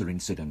Saucer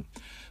incident.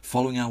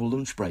 Following our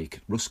lunch break,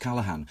 Russ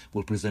Callahan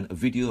will present a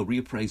video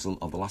reappraisal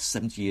of the last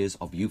 70 years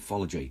of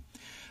ufology.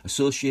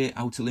 Associate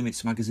Outer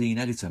Limits magazine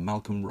editor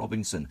Malcolm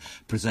Robinson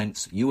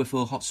presents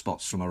UFO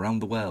hotspots from around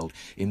the world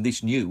in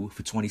this new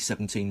for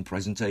 2017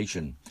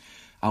 presentation.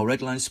 Our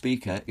headline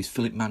speaker is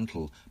Philip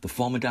Mantle, the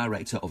former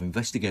Director of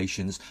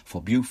Investigations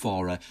for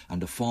Bufora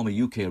and a former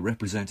UK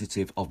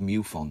representative of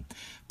MUFON,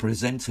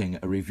 presenting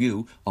a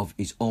review of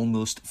his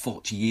almost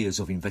 40 years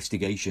of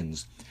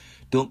investigations.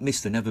 Don't miss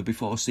the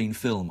never-before-seen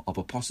film of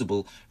a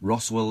possible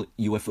Roswell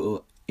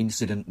UFO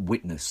incident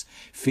witness,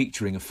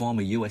 featuring a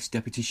former US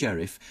Deputy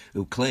Sheriff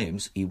who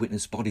claims he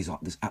witnessed bodies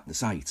at the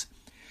site.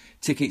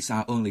 Tickets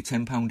are only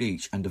 £10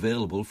 each and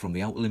available from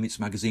the Outer Limits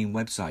magazine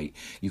website.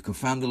 You can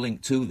find the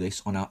link to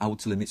this on our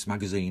Outer Limits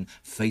magazine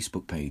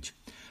Facebook page,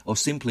 or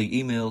simply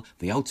email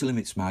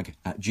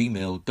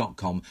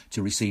theouterlimitsmag@gmail.com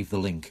to receive the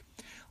link.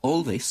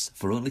 All this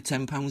for only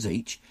 £10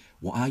 each.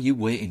 What are you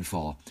waiting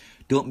for?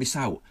 Don't miss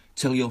out.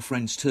 Tell your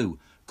friends too.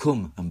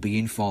 Come and be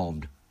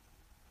informed.